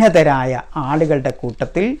ഉന്നതരായ ആളുകളുടെ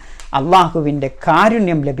കൂട്ടത്തിൽ, അള്ളാഹുവിൻ്റെ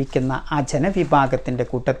കാരുണ്യം ലഭിക്കുന്ന ആ ജനവിഭാഗത്തിൻ്റെ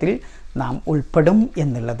കൂട്ടത്തിൽ നാം ഉൾപ്പെടും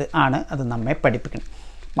എന്നുള്ളത് ആണ് അത് നമ്മെ പഠിപ്പിക്കുന്നത്.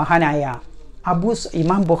 മഹാനായ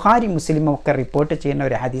ഇമാം ബുഖാരി മുസ്ലിമും ഒക്കെ റിപ്പോർട്ട് ചെയ്യുന്ന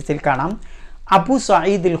ഒരു ഹദീസിൽ കാണാം, അബൂ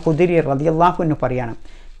സഈദ് അൽ ഖുദരി റളിയല്ലാഹു അൻഹു പറയാണ്,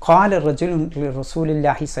 ഖാല റജുലുൻ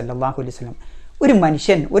റസൂലുള്ളാഹി സ്വല്ലല്ലാഹു അലൈഹി വസല്ലം, ഒരു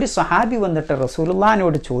മനുഷ്യൻ, ഒരു സഹാബി വന്നിട്ട്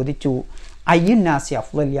റസൂലുള്ളാഹിനോട് ചോദിച്ചു, അയ്യുന്നാസി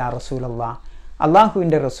അഫ്ളൽ യാ റസൂലല്ലാഹ്,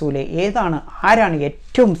 അള്ളാഹുവിൻ്റെ റസൂലെ, ആരാണ്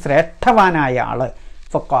ഏറ്റവും ശ്രേഷ്ഠവാനായ ആള്?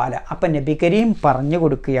 ഫഖാല, അപ്പം നബി കരീം പറഞ്ഞു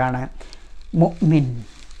കൊടുക്കുകയാണ്, മുഅ്മിൻ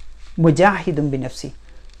മുജാഹിദും ബിനഫ്സി,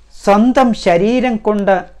 സ്വന്തം ശരീരം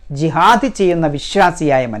കൊണ്ട് ജിഹാദ് ചെയ്യുന്ന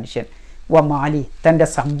വിശ്വാസിയായ മനുഷ്യൻ, വമാലി, തൻ്റെ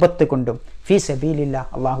സമ്പത്ത് കൊണ്ടും, ഫീ സബീലില്ലാ,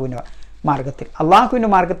 അള്ളാഹുവിൻ്റെ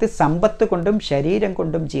മാർഗത്തിൽ സമ്പത്ത് കൊണ്ടും ശരീരം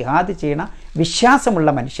കൊണ്ടും ജിഹാദ് ചെയ്യണ വിശ്വാസമുള്ള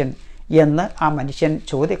മനുഷ്യൻ എന്ന് ആ മനുഷ്യൻ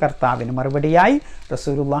ചോദ്യകർത്താവിന് മറുപടിയായി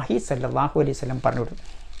റസൂലുള്ളാഹി സ്വല്ലല്ലാഹു അലൈഹി വസല്ലം പറഞ്ഞു.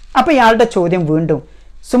 അപ്പോൾ ഇയാളുടെ ചോദ്യം വീണ്ടും,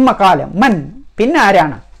 സുമ്മകാലം മൻ, പിന്നെ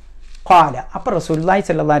ആരാണ്? ഖാല, അപ്പോൾ റസൂലുള്ളാഹി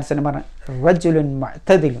സ്വല്ലല്ലാഹു അലൈഹി വസല്ലം പറഞ്ഞു, റജുലുൻ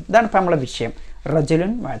മുഅ്തദിലുൻ, ഇതാണ് ഇപ്പോൾ നമ്മളെ വിഷയം.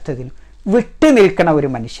 റജുലുൻ മുഅ്തദിലുൻ, വിട്ടു നിൽക്കണ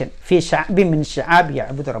ഒരു മനുഷ്യൻ, ഫി ശഅബി മിൻ ശഅബി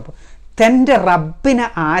യഅ്ബുദു റബ്ബ്, തൻ്റെ റബ്ബിനെ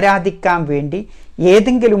ആരാധിക്കാൻ വേണ്ടി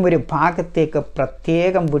ഏതെങ്കിലും ഒരു ഭാഗത്തേക്ക്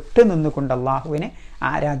പ്രത്യേകം വിട്ടു നിന്നുകൊണ്ട് അള്ളാഹുവിനെ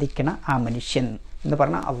ആരാധിക്കണ ആ മനുഷ്യൻ എന്ന്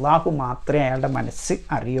പറഞ്ഞാൽ അള്ളാഹു മാത്രമേ അയാളുടെ മനസ്സ്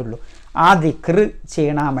അറിയുള്ളൂ. ആ ദിക്ർ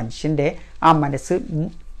ചെയ്യണ ആ മനുഷ്യൻ്റെ ആ മനസ്സ്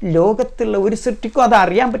ലോകത്തുള്ള ഒരു സൃഷ്ടിക്കും അത്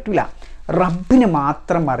അറിയാൻ പറ്റില്ല. റബ്ബിനെ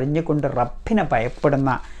മാത്രം അറിഞ്ഞുകൊണ്ട് റബ്ബിനെ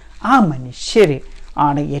ഭയപ്പെടുന്ന ആ മനുഷ്യർ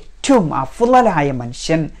ആണ് ഏറ്റവും അഫ്ളലായ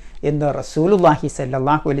മനുഷ്യൻ എന്ന് റസൂലുള്ളാഹി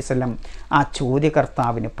സ്വല്ലല്ലാഹു അലൈഹി വസല്ലം ആ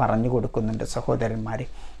ചോദ്യകർത്താവിന് പറഞ്ഞു കൊടുക്കുന്നുണ്ട് സഹോദരന്മാരെ.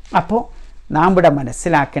 അപ്പോൾ നാം ഇവിടെ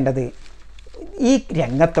മനസ്സിലാക്കേണ്ടത്, ഈ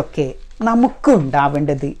രംഗത്തൊക്കെ നമുക്ക്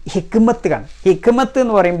ഉണ്ടാവേണ്ടത് ഹിക്മത്താണ്. ഹിക്മത്ത്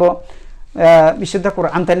എന്ന് പറയുമ്പോൾ വിശുദ്ധ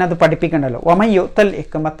ഖുർആൻ തന്നെ അത് പഠിപ്പിക്കണ്ടല്ലോ, വമൻ യുഅ്തൽ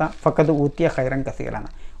ഹിക്മത ഫഖദ് ഊതിയ ഖൈറൻ കസീറാണ്.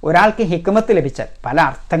 ഒരാൾക്ക് ഹിക്മത്ത് ലഭിച്ചാൽ പല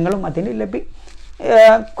അർത്ഥങ്ങളും അതിന്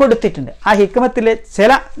കൊടുത്തിട്ടുണ്ട്. ആ ഹിക്മത്തിലെ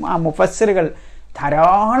ചില മുഫസ്സിറുകൾ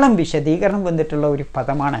ധാരാളം വിശദീകരണം വന്നിട്ടുള്ള ഒരു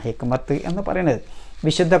പദമാണ് ഹിക്മത്ത് എന്ന് പറയുന്നത്.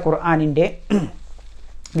 വിശുദ്ധ ഖുർആനിൻ്റെ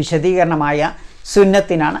വിശദീകരണമായ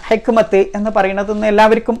സുന്നത്തിനാണ് ഹിക്മത്ത് എന്ന് പറയുന്നതെന്ന്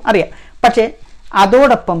എല്ലാവർക്കും അറിയാം. പക്ഷേ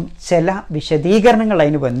അതോടൊപ്പം ചില വിശദീകരണങ്ങൾ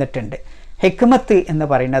അതിന് വന്നിട്ടുണ്ട്. ഹിക്മത്ത് എന്ന്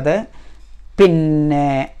പറയുന്നത് പിന്നെ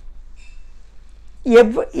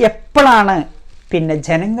എപ്പോഴാണ് പിന്നെ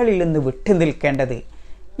ജനങ്ങളിൽ നിന്ന് വിട്ടു നിൽക്കേണ്ടത്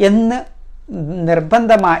എന്ന്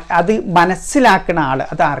നിർബന്ധമായി അത് മനസ്സിലാക്കുന്ന ആൾ,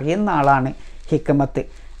 അത് അറിയുന്ന ആളാണ് ഹിക്മത്ത്.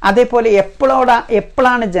 അതേപോലെ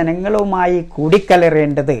എപ്പോഴാണ് ജനങ്ങളുമായി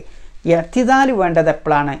കൂടിക്കലരേണ്ടത്, എത്തിദാല് വേണ്ടത്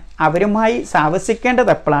എപ്പോഴാണ്, അവരുമായി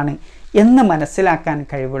സാവസിക്കേണ്ടത് എപ്പോഴാണ് എന്ന് മനസ്സിലാക്കാൻ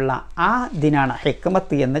കഴിവുള്ള ആ ദിനാണ്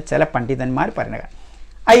ഹിക്മത്ത് എന്ന് ചില പണ്ഡിതന്മാർ പറയുന്നത്.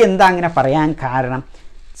 അത് എന്താ അങ്ങനെ പറയാൻ കാരണം?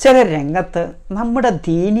 ചില രംഗത്ത് നമ്മുടെ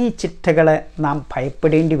ദീനീ ചിട്ടകളെ നാം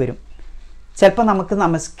ഭയപ്പെടേണ്ടി വരും. ചിലപ്പോൾ നമുക്ക്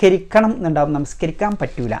നമസ്കരിക്കണം എന്നുണ്ടാവും, നമസ്കരിക്കാൻ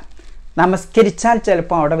പറ്റൂല. നമസ്കരിച്ചാൽ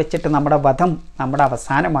ചിലപ്പോൾ അവിടെ വെച്ചിട്ട് നമ്മുടെ വധം നമ്മുടെ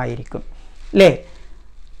അവസാനമായിരിക്കും അല്ലേ?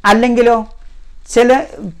 അല്ലെങ്കിലോ ചില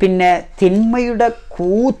പിന്നെ തിന്മയുടെ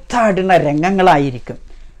കൂത്താടുന്ന രംഗങ്ങളായിരിക്കും.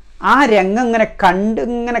 ആ രംഗം ഇങ്ങനെ കണ്ട്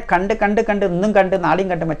ഇന്നും കണ്ട് നാളെയും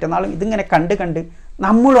കണ്ട് മറ്റന്നാളും ഇതിങ്ങനെ കണ്ട്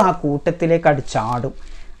നമ്മളും ആ കൂട്ടത്തിലേക്ക് അടിച്ചാടും.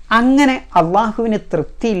 അങ്ങനെ അള്ളാഹുവിന്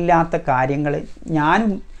തൃപ്തിയില്ലാത്ത കാര്യങ്ങൾ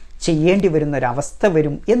ഞാനും ചെയ്യേണ്ടി വരുന്നൊരവസ്ഥ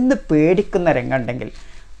വരും എന്ന് പേടിക്കുന്ന രംഗമുണ്ടെങ്കിൽ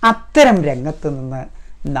അത്തരം രംഗത്ത് നിന്ന്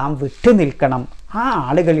നാം വിട്ടു നിൽക്കണം. ആ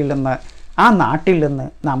ആളുകളിൽ നിന്ന്, ആ നാട്ടിൽ നിന്ന്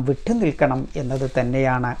നാം വിട്ടു നിൽക്കണം എന്നത്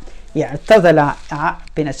തന്നെയാണ് എഴുത്തതല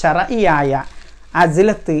പിന്നെ ശറഈയായ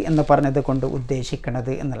അസിലത്ത് എന്ന് പറഞ്ഞത് കൊണ്ട്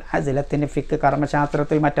ഉദ്ദേശിക്കുന്നത് എന്നുള്ള. അസിലത്തിന് ഫിക്ക്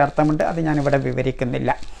കർമ്മശാസ്ത്രത്തിൽ മറ്റർത്ഥമുണ്ട്, അത് ഞാനിവിടെ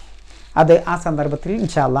വിവരിക്കുന്നില്ല. അത് ആ സന്ദർഭത്തിൽ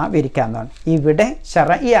ഇൻഷാ അല്ലാഹ് വിവരിക്കാവുന്നതാണ്. ഇവിടെ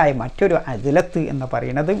ശറഈയായ മറ്റൊരു അസിലത്ത് എന്ന്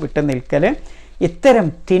പറയുന്നത് വിട്ടു നിൽക്കൽ. ഇത്തരം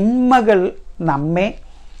തിന്മകൾ നമ്മെ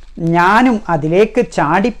ഞാനും അതിലേക്ക്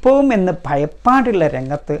ചാടിപ്പോവും എന്ന് ഭയപ്പാടുള്ള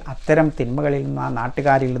രംഗത്ത് അത്തരം തിന്മകളിൽ നിന്നും ആ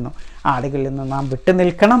നാട്ടുകാരിൽ നിന്നും ആളുകളിൽ നിന്നും നാം വിട്ടു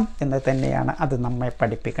നിൽക്കണം എന്ന് തന്നെയാണ് അത് നമ്മെ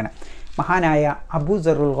പഠിപ്പിക്കണം. മഹാനായ അബൂ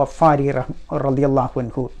സറുൽ ഗഫാരി റളിയല്ലാഹു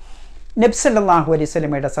അൻഹു നബി സല്ലല്ലാഹു അലൈഹി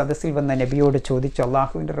വസല്ലമയുടെ സദസ്സിൽ വന്ന നബിയോട് ചോദിച്ചു,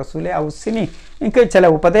 അള്ളാഹുവിൻ്റെ റസൂലെ ഔസിനി, എനിക്ക് ചില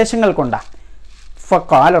ഉപദേശങ്ങൾ കൊണ്ടാ.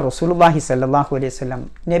 ഫഖാല റസൂലുള്ളാഹി സല്ലല്ലാഹു അലൈഹി വസല്ലം,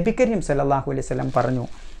 നബി കരീം സല്ലല്ലാഹു അലൈഹി വസല്ലം പറഞ്ഞു,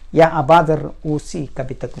 യാ അബാദർ ഊസിക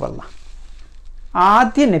ബിതഖ്വല്ലാഹ്.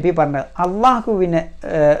 ആദ്യം നബി പറഞ്ഞത് അള്ളാഹുവിനെ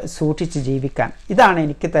സൂക്ഷിച്ച് ജീവിക്കാൻ. ഇതാണ്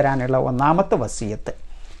എനിക്ക് തരാനുള്ള ഒന്നാമത്തെ വസിയത്ത്.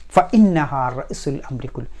 ഫഇന്നഹാ റഅ്സുൽ അംരി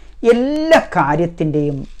കുൽ, എല്ലാ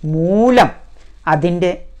കാര്യത്തിൻ്റെയും മൂലം, അതിൻ്റെ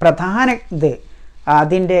പ്രധാന ഇത്,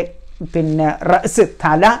 അതിൻ്റെ പിന്നെ റഅ്സ്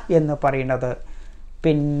തല എന്ന് പറയുന്നത്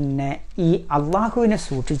പിന്നെ ഈ അള്ളാഹുവിനെ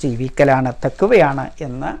സൂക്ഷിച്ച് ജീവിക്കലാണ്, തഖ്വയാണ്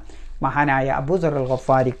എന്ന് മഹാനായ അബൂ സറുൽ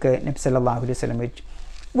ഗഫാരിക്ക് നബി സല്ലല്ലാഹു അലൈഹി വസല്ലം ചോദിച്ചു.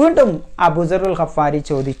 വീണ്ടും അബൂ സറുൽ ഗഫാരി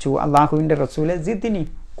ചോദിച്ചു, അള്ളാഹുവിൻ്റെ റസൂലെ സിദ്നി,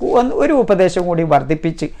 ഒരു ഉപദേശം കൂടി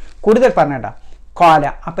വർദ്ധിപ്പിച്ച് കൂടുതൽ പറഞ്ഞേണ്ട. ഖാല,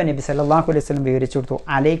 അപ്പം നബി സല്ലല്ലാഹു അലൈഹി വസല്ലം വിവരിച്ചു കൊടുത്തു,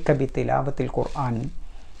 അലൈക ബിതിലാവത്തിൽ ഖുർആൻ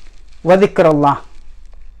വദിക്റുല്ലാഹ്,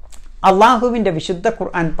 അള്ളാഹുവിൻ്റെ വിശുദ്ധ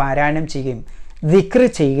ഖുർആൻ പാരായണം ചെയ്യുകയും ദിക്ർ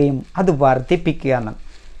ചെയ്യുകയും അത് വർദ്ധിപ്പിക്കുക എന്ന്.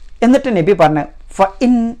 എന്നിട്ട് നബി പറഞ്ഞു,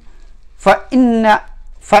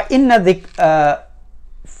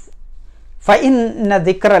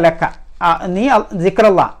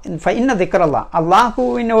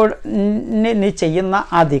 അള്ളാഹുവിനോട് നീ ചെയ്യുന്ന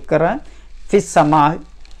ആ ദിക്ർ ഫിസ്സമാ,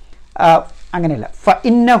 അങ്ങനെയല്ല,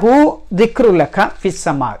 ഫഇന്നഹു ദിക്റുലക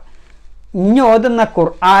ഫിസ്സമാ, ഇനി ഓതുന്ന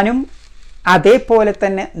ഖുർആനും അതേപോലെ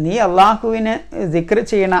തന്നെ നീ അള്ളാഹുവിനെ ദിക്ർ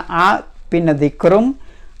ചെയ്യണ ആ പിന്നെ ദിക്റും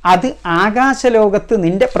അത് ആകാശലോകത്ത്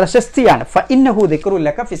നിന്റെ പ്രശസ്തിയാണ്. ഫഇന്നഹു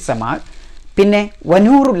ദിക്റുലക ഫിസ്സമാ, പിന്നെ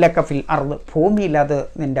വനൂറുലക ഫിൽ അർദ്, ഭൂമിയിൽ അത്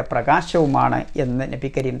നിന്റെ പ്രകാശവുമാണ് എന്ന് നബി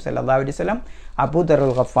കരീം സല്ലല്ലാഹു അലൈഹി വസല്ലം അബൂ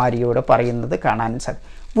ദറുൽ ഗഫാരിയോട് പറയുന്നത് കാണാൻ സാധിക്കും.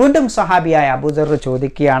 വീണ്ടും സഹാബിയായ അബൂ ദർ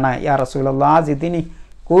ചോദിക്കുകയാണ്, യാ റസൂലല്ലാഹ് സിദ്നി,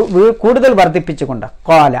 കൂടുതൽ വർദ്ധിപ്പിച്ചുകൊണ്ട്.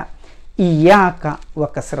 ഖാല ഇയ്യാക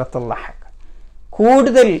വകസ്റത്തുൽ ലഹക്,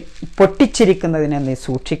 കൂടുതൽ പൊട്ടിച്ചിരിക്കുന്നതിനെ നീ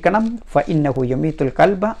സൂക്ഷിക്കണം. ഫഇന്നഹു യമീതുൽ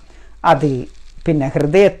ഖൽബ, അത് പിന്നെ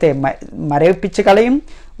ഹൃദയത്തെ മരവിപ്പിച്ച് കളയും.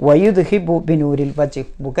 വയുദ്ഹിബു ബിനൂരിൽ വജ്ഹ്,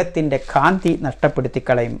 മുഖത്തിൻ്റെ കാന്തി നഷ്ടപ്പെടുത്തി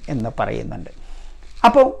കളയും എന്ന് പറയുന്നുണ്ട്.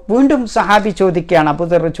 അപ്പോൾ വീണ്ടും സഹാബി ചോദിക്കുകയാണ്, അബൂ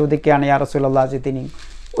ദർ ചോദിക്കുകയാണ്, യാ റസൂലല്ലാഹി സിദ്നി,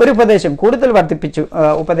 ഒരു ഉപദേശം കൂടുതൽ വർദ്ധിപ്പിച്ചു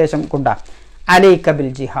ഉപദേശം കൊണ്ടാ. അലൈക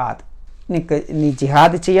ബിൽ ജിഹാദ്, നീ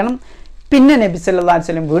ജിഹാദ് ചെയ്യണം. പിന്നെ നബി സല്ലല്ലാഹു അലൈഹി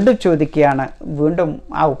വസല്ലം വീണ്ടും ചോദിക്കുകയാണ്, വീണ്ടും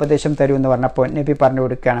ആ ഉപദേശം തരൂ എന്ന് പറഞ്ഞപ്പോൾ നബി പറഞ്ഞു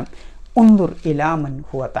കൊടുക്കുകയാണ്, ഉൻദുർ ഇലാമൻ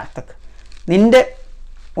ഹുവ തഹ്തക്, നിന്റെ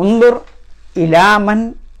ഉൻദുർ ഇലാമൻ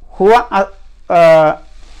ഹുവ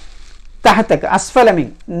തഹ്തക് അസ്ഫലമിൻ,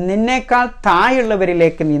 നിന്നേക്കാൾ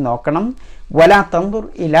താഴെയുള്ളവരിലേക്ക് നീ നോക്കണം. വലാ തൻദുർ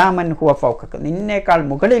ഇലാമൻ ഹുവ ഫൗകക്, നിന്നേക്കാൾ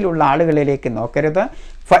മുകളിലുള്ള ആളുകളിലേക്ക് നോക്കരുത്.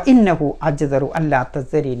 ഫഇന്നഹു അജ്ദറു അല്ലാ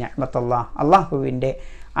തസ്രി നിഅമത്തല്ലാഹ്, അള്ളാഹുവിൻ്റെ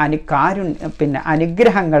പിന്നെ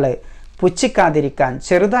അനുഗ്രഹങ്ങൾ പുച്ഛിക്കാതിരിക്കാൻ,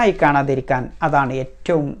 ചെറുതായി കാണാതിരിക്കാൻ അതാണ്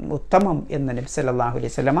ഏറ്റവും ഉത്തമം എന്ന് നബി സല്ലല്ലാഹു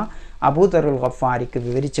അലൈഹി വസല്ലമ അബൂ ദറുൽ ഗഫാരിക്ക്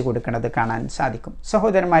വിവരിച്ചു കൊടുക്കുന്നത് കാണാൻ സാധിക്കും.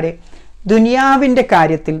 സഹോദരന്മാരെ, ദുനിയാവിൻ്റെ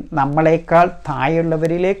കാര്യത്തിൽ നമ്മളെക്കാൾ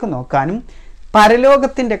താഴെയുള്ളവരിലേക്ക് നോക്കാനും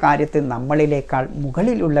പരലോകത്തിൻ്റെ കാര്യത്തിൽ നമ്മളിലേക്കാൾ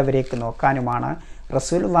മുകളിലുള്ളവരേക്ക് നോക്കാനുമാണ്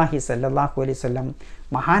റസൂലുള്ളാഹി സ്വല്ലല്ലാഹു അലൈഹി വസല്ലം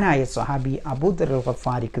മഹാനായ സ്വഹാബി അബൂദർ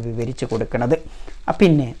ഗഫാരിക്ക് വിവരിച്ചു കൊടുക്കുന്നത്.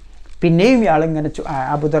 പിന്നെയും ഇയാളിങ്ങനെ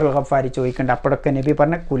അബൂദർ ഗഫാരി ചോദിക്കേണ്ട. അപ്പോഴൊക്കെ നബി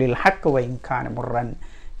പറഞ്ഞ കുലിൽ ഹക്ക് വൈൻഖാന മുറൻ,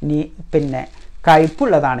 നീ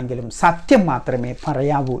കയ്പുള്ളതാണെങ്കിലും സത്യം മാത്രമേ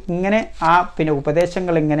പറയാവൂ. ഇങ്ങനെ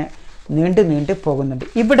ഉപദേശങ്ങൾ ഇങ്ങനെ നീണ്ടു പോകുന്നുണ്ട്.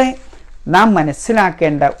 ഇവിടെ നാം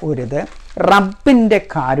മനസ്സിലാക്കേണ്ട ഒരിത്, റബ്ബിൻ്റെ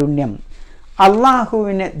കാരുണ്യം,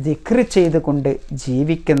 അള്ളാഹുവിനെ ദിക്ർ ചെയ്തുകൊണ്ട്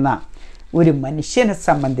ജീവിക്കുന്ന ഒരു മനുഷ്യനെ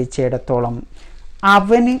സംബന്ധിച്ചിടത്തോളം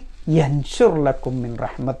അവന് യൻഷുർലക്കും മിൻ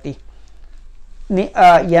റഹ്മത്തി,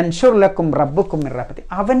 യൻഷുർലക്കും റബ്ബുക്കും മിൻ റഹ്മത്തി,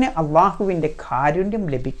 അവന് അള്ളാഹുവിൻ്റെ കാരുണ്യം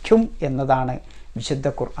ലഭിക്കും എന്നതാണ് വിശുദ്ധ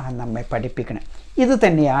ഖുർആൻ നമ്മെ പഠിപ്പിക്കുന്നത്. ഇത്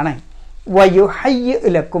തന്നെയാണ് വയുഹയ്യ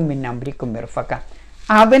ലക്കും മിൻ അംരിക്കും മിർഫക,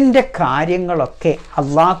 അവൻ്റെ കാര്യങ്ങളൊക്കെ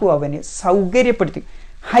അള്ളാഹു അവന് സൗകര്യപ്പെടുത്തി.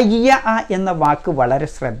 ഹയ്യ എന്ന വാക്ക് വളരെ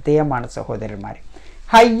ശ്രദ്ധേയമാണ് സഹോദരന്മാരെ.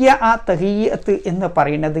 ഹയ്യ തഹിയ്യത്ത് എന്ന്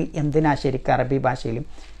പറയുന്നത് എന്തിനാ ശരിക്കും അറബി ഭാഷയിലും?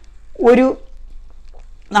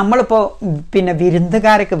 നമ്മളിപ്പോൾ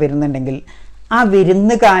വിരുന്നുകാരൊക്കെ വരുന്നുണ്ടെങ്കിൽ ആ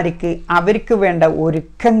വിരുന്നുകാർക്ക് അവർക്ക് വേണ്ട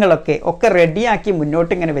ഒരുക്കങ്ങളൊക്കെ റെഡിയാക്കി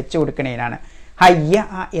മുന്നോട്ട് ഇങ്ങനെ വെച്ചു കൊടുക്കണേനാണ് ഹയ്യ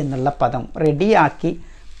എന്നുള്ള പദം. റെഡിയാക്കി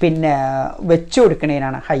വെച്ചു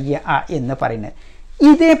കൊടുക്കണേനാണ് ഹയ്യ എന്ന് പറയുന്നത്.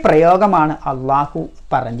 ഇതേ പ്രയോഗമാണ് അള്ളാഹു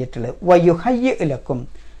പറഞ്ഞിട്ടുള്ളത്. വയുഹയ്യ ലക്കും,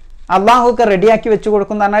 അള്ളാഹു ഒക്കെ റെഡിയാക്കി വെച്ചു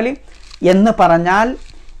കൊടുക്കും എന്ന് പറഞ്ഞാൽ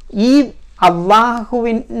ഈ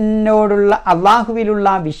അള്ളാഹുവിലുള്ള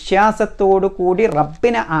വിശ്വാസത്തോടു കൂടി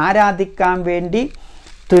റബ്ബിനെ ആരാധിക്കാൻ വേണ്ടി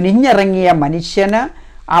തുനിഞ്ഞിറങ്ങിയ മനുഷ്യന്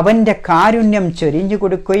അവൻ്റെ കാരുണ്യം ചൊരിഞ്ഞു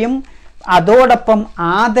കൊടുക്കുകയും അതോടൊപ്പം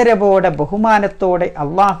ആദരവോടെ ബഹുമാനത്തോടെ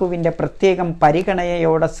അള്ളാഹുവിൻ്റെ പ്രത്യേകം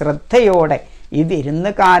പരിഗണനയോടെ ശ്രദ്ധയോടെ ഈ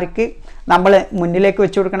വിരുന്നുകാർക്ക് നമ്മൾ മുന്നിലേക്ക്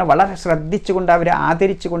വെച്ചു കൊടുക്കണം. വളരെ ശ്രദ്ധിച്ചുകൊണ്ട് അവരെ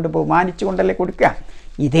ആദരിച്ചുകൊണ്ട് ബഹുമാനിച്ചുകൊണ്ടല്ലേ കൊടുക്കുക.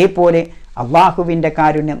 ഇതേപോലെ അള്ളാഹുവിൻ്റെ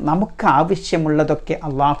കാരുണ്യം നമുക്ക് ആവശ്യമുള്ളതൊക്കെ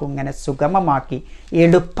അള്ളാഹു ഇങ്ങനെ സുഗമമാക്കി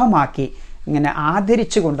എളുപ്പമാക്കി ഇങ്ങനെ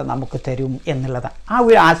ആദരിച്ചുകൊണ്ട് നമുക്ക് തരും എന്നുള്ളതാണ്. ആ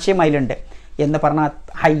ഒരു ആശയം അതിലുണ്ട്. എന്ന് പറഞ്ഞാൽ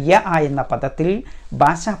ഹയ്യ എന്ന പദത്തിൽ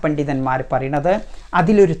ഭാഷാ പണ്ഡിതന്മാർ പറയുന്നത്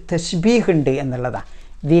അതിലൊരു തശ്ബീഹ് ഉണ്ട് എന്നുള്ളതാണ്.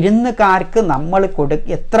 വിരുന്നുകാർക്ക് നമ്മൾ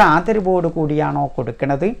എത്ര ആദരവോടു കൂടിയാണോ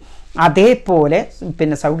കൊടുക്കുന്നത്, അതേപോലെ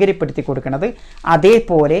സൗകര്യപ്പെടുത്തി കൊടുക്കുന്നത്,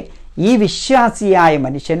 അതേപോലെ ഈ വിശ്വാസിയായ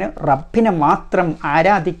മനുഷ്യന് റബ്ബിനെ മാത്രം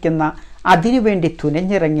ആരാധിക്കുന്ന, അതിനുവേണ്ടി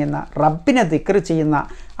തുനിഞ്ഞിറങ്ങുന്ന, റബ്ബിനെ ദിക്ർ ചെയ്യുന്ന,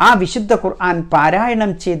 ആ വിശുദ്ധ ഖുർആൻ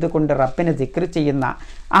പാരായണം ചെയ്തുകൊണ്ട് റബ്ബിനെ ദിക്ർ ചെയ്യുന്ന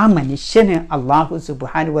ആ മനുഷ്യന് അല്ലാഹു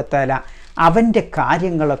സുബ്ഹാനഹു വ തആല അവൻ്റെ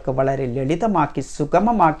കാര്യങ്ങളൊക്കെ വളരെ ലളിതമാക്കി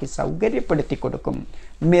സുഗമമാക്കി സൗകര്യപ്പെടുത്തി കൊടുക്കും.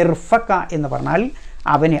 മിർഫക എന്ന് പറഞ്ഞാൽ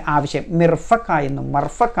അവന് ആവശ്യം, മിർഫക എന്നും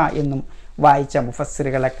മർഫക എന്നും വായിച്ച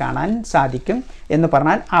മുഫസ്സിറുകളെ കാണാൻ സാധിക്കും. എന്ന്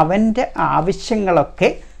പറഞ്ഞാൽ അവൻ്റെ ആവശ്യങ്ങളൊക്കെ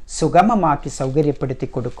സുഗമമാക്കി സൗകര്യപ്പെടുത്തി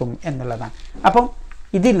കൊടുക്കും എന്നുള്ളതാണ്. അപ്പം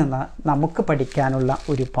ഇതിൽ നിന്ന് നമുക്ക് പഠിക്കാനുള്ള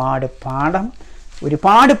ഒരുപാട്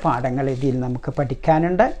പാഠങ്ങൾ ഇതിൽ നമുക്ക്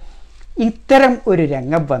പഠിക്കാനുണ്ട്. ഇത്തരം ഒരു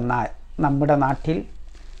രംഗം വന്നാൽ നമ്മുടെ നാട്ടിൽ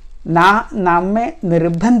നമ്മെ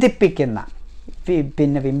നിർബന്ധിപ്പിക്കുന്ന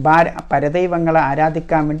പരദൈവങ്ങളെ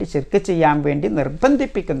ആരാധിക്കാൻ വേണ്ടി ശിർക്ക് ചെയ്യാൻ വേണ്ടി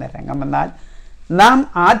നിർബന്ധിപ്പിക്കുന്ന രംഗം വന്നാൽ നാം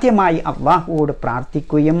ആദ്യമായി അള്ളാഹുവോട്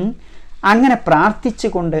പ്രാർത്ഥിക്കുകയും അങ്ങനെ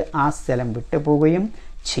പ്രാർത്ഥിച്ചുകൊണ്ട് ആ സ്ഥലം വിട്ടുപോവുകയും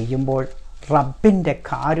ചെയ്യുമ്പോൾ റബ്ബിൻ്റെ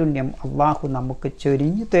കാരുണ്യം അള്ളാഹു നമുക്ക്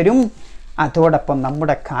ചൊരിഞ്ഞു തരും. അതോടൊപ്പം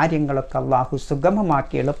നമ്മുടെ കാര്യങ്ങളൊക്കെ അള്ളാഹു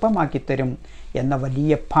സുഗമമാക്കി എളുപ്പമാക്കി തരും എന്ന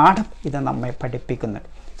വലിയ പാഠം ഇത് നമ്മെ പഠിപ്പിക്കുന്നുണ്ട്.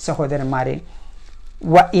 സഹോദരന്മാരെ,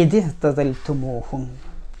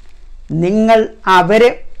 നിങ്ങൾ അവരെ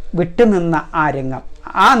വിട്ടുനിന്ന ആ രംഗം,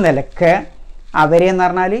 ആ നിലക്ക് അവരെ എന്ന്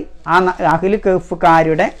പറഞ്ഞാൽ ആ അഹ്ലു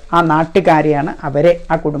കഹ്ഫുകാരുടെ ആ നാട്ടുകാരെയാണ്, അവരെ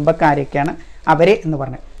ആ കുടുംബക്കാരെയൊക്കെയാണ് അവരെ എന്ന്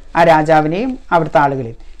പറഞ്ഞത്. ആ രാജാവിനെയും അവിടുത്തെ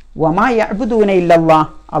ആളുകളെയും. വമാ യഅ്ബുദൂന ഇല്ലല്ലാഹ്,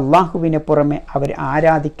 അള്ളാഹുവിനെ പുറമെ അവർ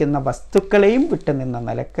ആരാധിക്കുന്ന വസ്തുക്കളെയും വിട്ടുനിന്ന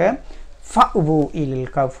നിലക്ക് ഫഉവു ഇലൽ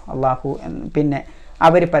കഹ്ഫ്, അള്ളാഹു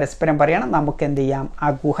അവർ പരസ്പരം പറയണം നമുക്ക് എന്ത് ചെയ്യാം, ആ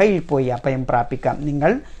ഗുഹയിൽ പോയി അഭയം പ്രാപിക്കാം.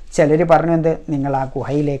 ചിലർ പറഞ്ഞു നിങ്ങൾ ആ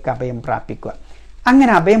ഗുഹയിലേക്ക് അഭയം പ്രാപിക്കുക.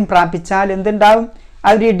 അങ്ങനെ അഭയം പ്രാപിച്ചാൽ എന്തുണ്ടാവും?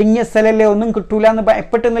 അവർ ഇടുങ്ങിയ സ്ഥലല്ലേ, ഒന്നും കിട്ടൂല എന്ന്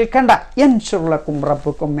ഭയപ്പെട്ട് നിൽക്കണ്ട. യൻഷുർലക്കും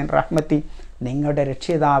റബ്ബുക്കും മിൻ റഹ്മത്തി, നിങ്ങളുടെ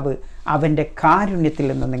രക്ഷിതാവ് അവൻ്റെ കാരുണ്യത്തിൽ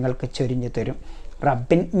നിന്ന് നിങ്ങൾക്ക് ചൊരിഞ്ഞു തരും.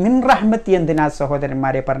 മിൻ റഹ്മത്തി എന്തിനാ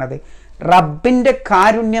സഹോദരന്മാരെ പറഞ്ഞത്? റബ്ബിൻ്റെ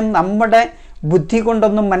കാരുണ്യം നമ്മുടെ ബുദ്ധി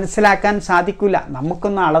കൊണ്ടൊന്നും മനസ്സിലാക്കാൻ സാധിക്കില്ല.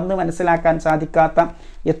 നമുക്കൊന്നും അളന്ന് മനസ്സിലാക്കാൻ സാധിക്കാത്ത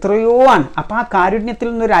എത്രയോ ആണ്. അപ്പം ആ കാരുണ്യത്തിൽ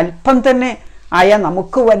നിന്നൊരു അല്പം തന്നെ ആയാൽ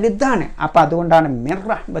നമുക്ക് വലുതാണ്. അപ്പം അതുകൊണ്ടാണ് മിർ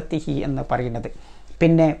റഹ്മത്തിഹി എന്ന് പറയുന്നത്.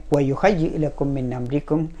 പിന്നെ വയുഹയ്യി ലക്കും മിൻ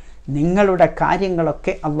അംരിക്കും, നിങ്ങളുടെ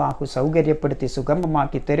കാര്യങ്ങളൊക്കെ അള്ളാഹു സൗകര്യപ്പെടുത്തി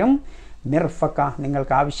സുഗമമാക്കി തരും. മിർഫക,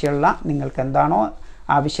 നിങ്ങൾക്ക് എന്താണോ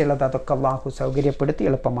ആവശ്യമുള്ളത് അതൊക്കെ അള്ളാഹു സൗകര്യപ്പെടുത്തി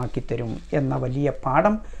എളുപ്പമാക്കി തരും എന്ന വലിയ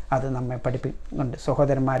പാഠം അത് നമ്മെ പഠിപ്പിക്കുന്നുണ്ട്.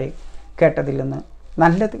 സഹോദരന്മാരെ, കേട്ടതിൽ നിന്ന്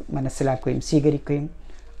നല്ലത് മനസ്സിലാക്കുകയും സ്വീകരിക്കുകയും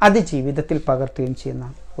അത് ജീവിതത്തിൽ പകർത്തുകയും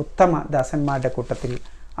ചെയ്യുന്ന ഉത്തമ ദാസന്മാരുടെ കൂട്ടത്തിൽ,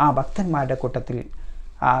 ആ ഭക്തന്മാരുടെ കൂട്ടത്തിൽ,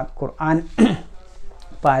 ആ ഖുർആൻ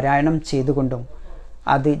പാരായണം ചെയ്തുകൊണ്ടും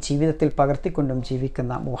അത് ജീവിതത്തിൽ പകർത്തിക്കൊണ്ടും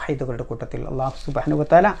ജീവിക്കുന്ന മുവഹിദുകളുടെ കൂട്ടത്തിൽ അല്ലാഹു സുബ്ഹാനഹു വ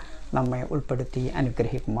തആല നമ്മെ ഉൾപ്പെടുത്തി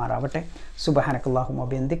അനുഗ്രഹിക്കുമാറാവട്ടെ. സുബ്ഹാനകല്ലാഹുമ്മ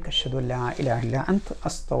വബിഹംദിക അഷ്ഹദു അല്ലാ ഇലാഹ ഇല്ലാ അൻത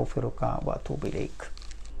അസ്തഗ്ഫിറുക വ അതൂബു ഇലൈക്.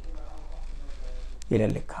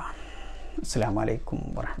 ഇലൽ ലിഖാ. അസ്സലാമു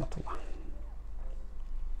അലൈക്കും വറഹ്മത്തുള്ളാഹി.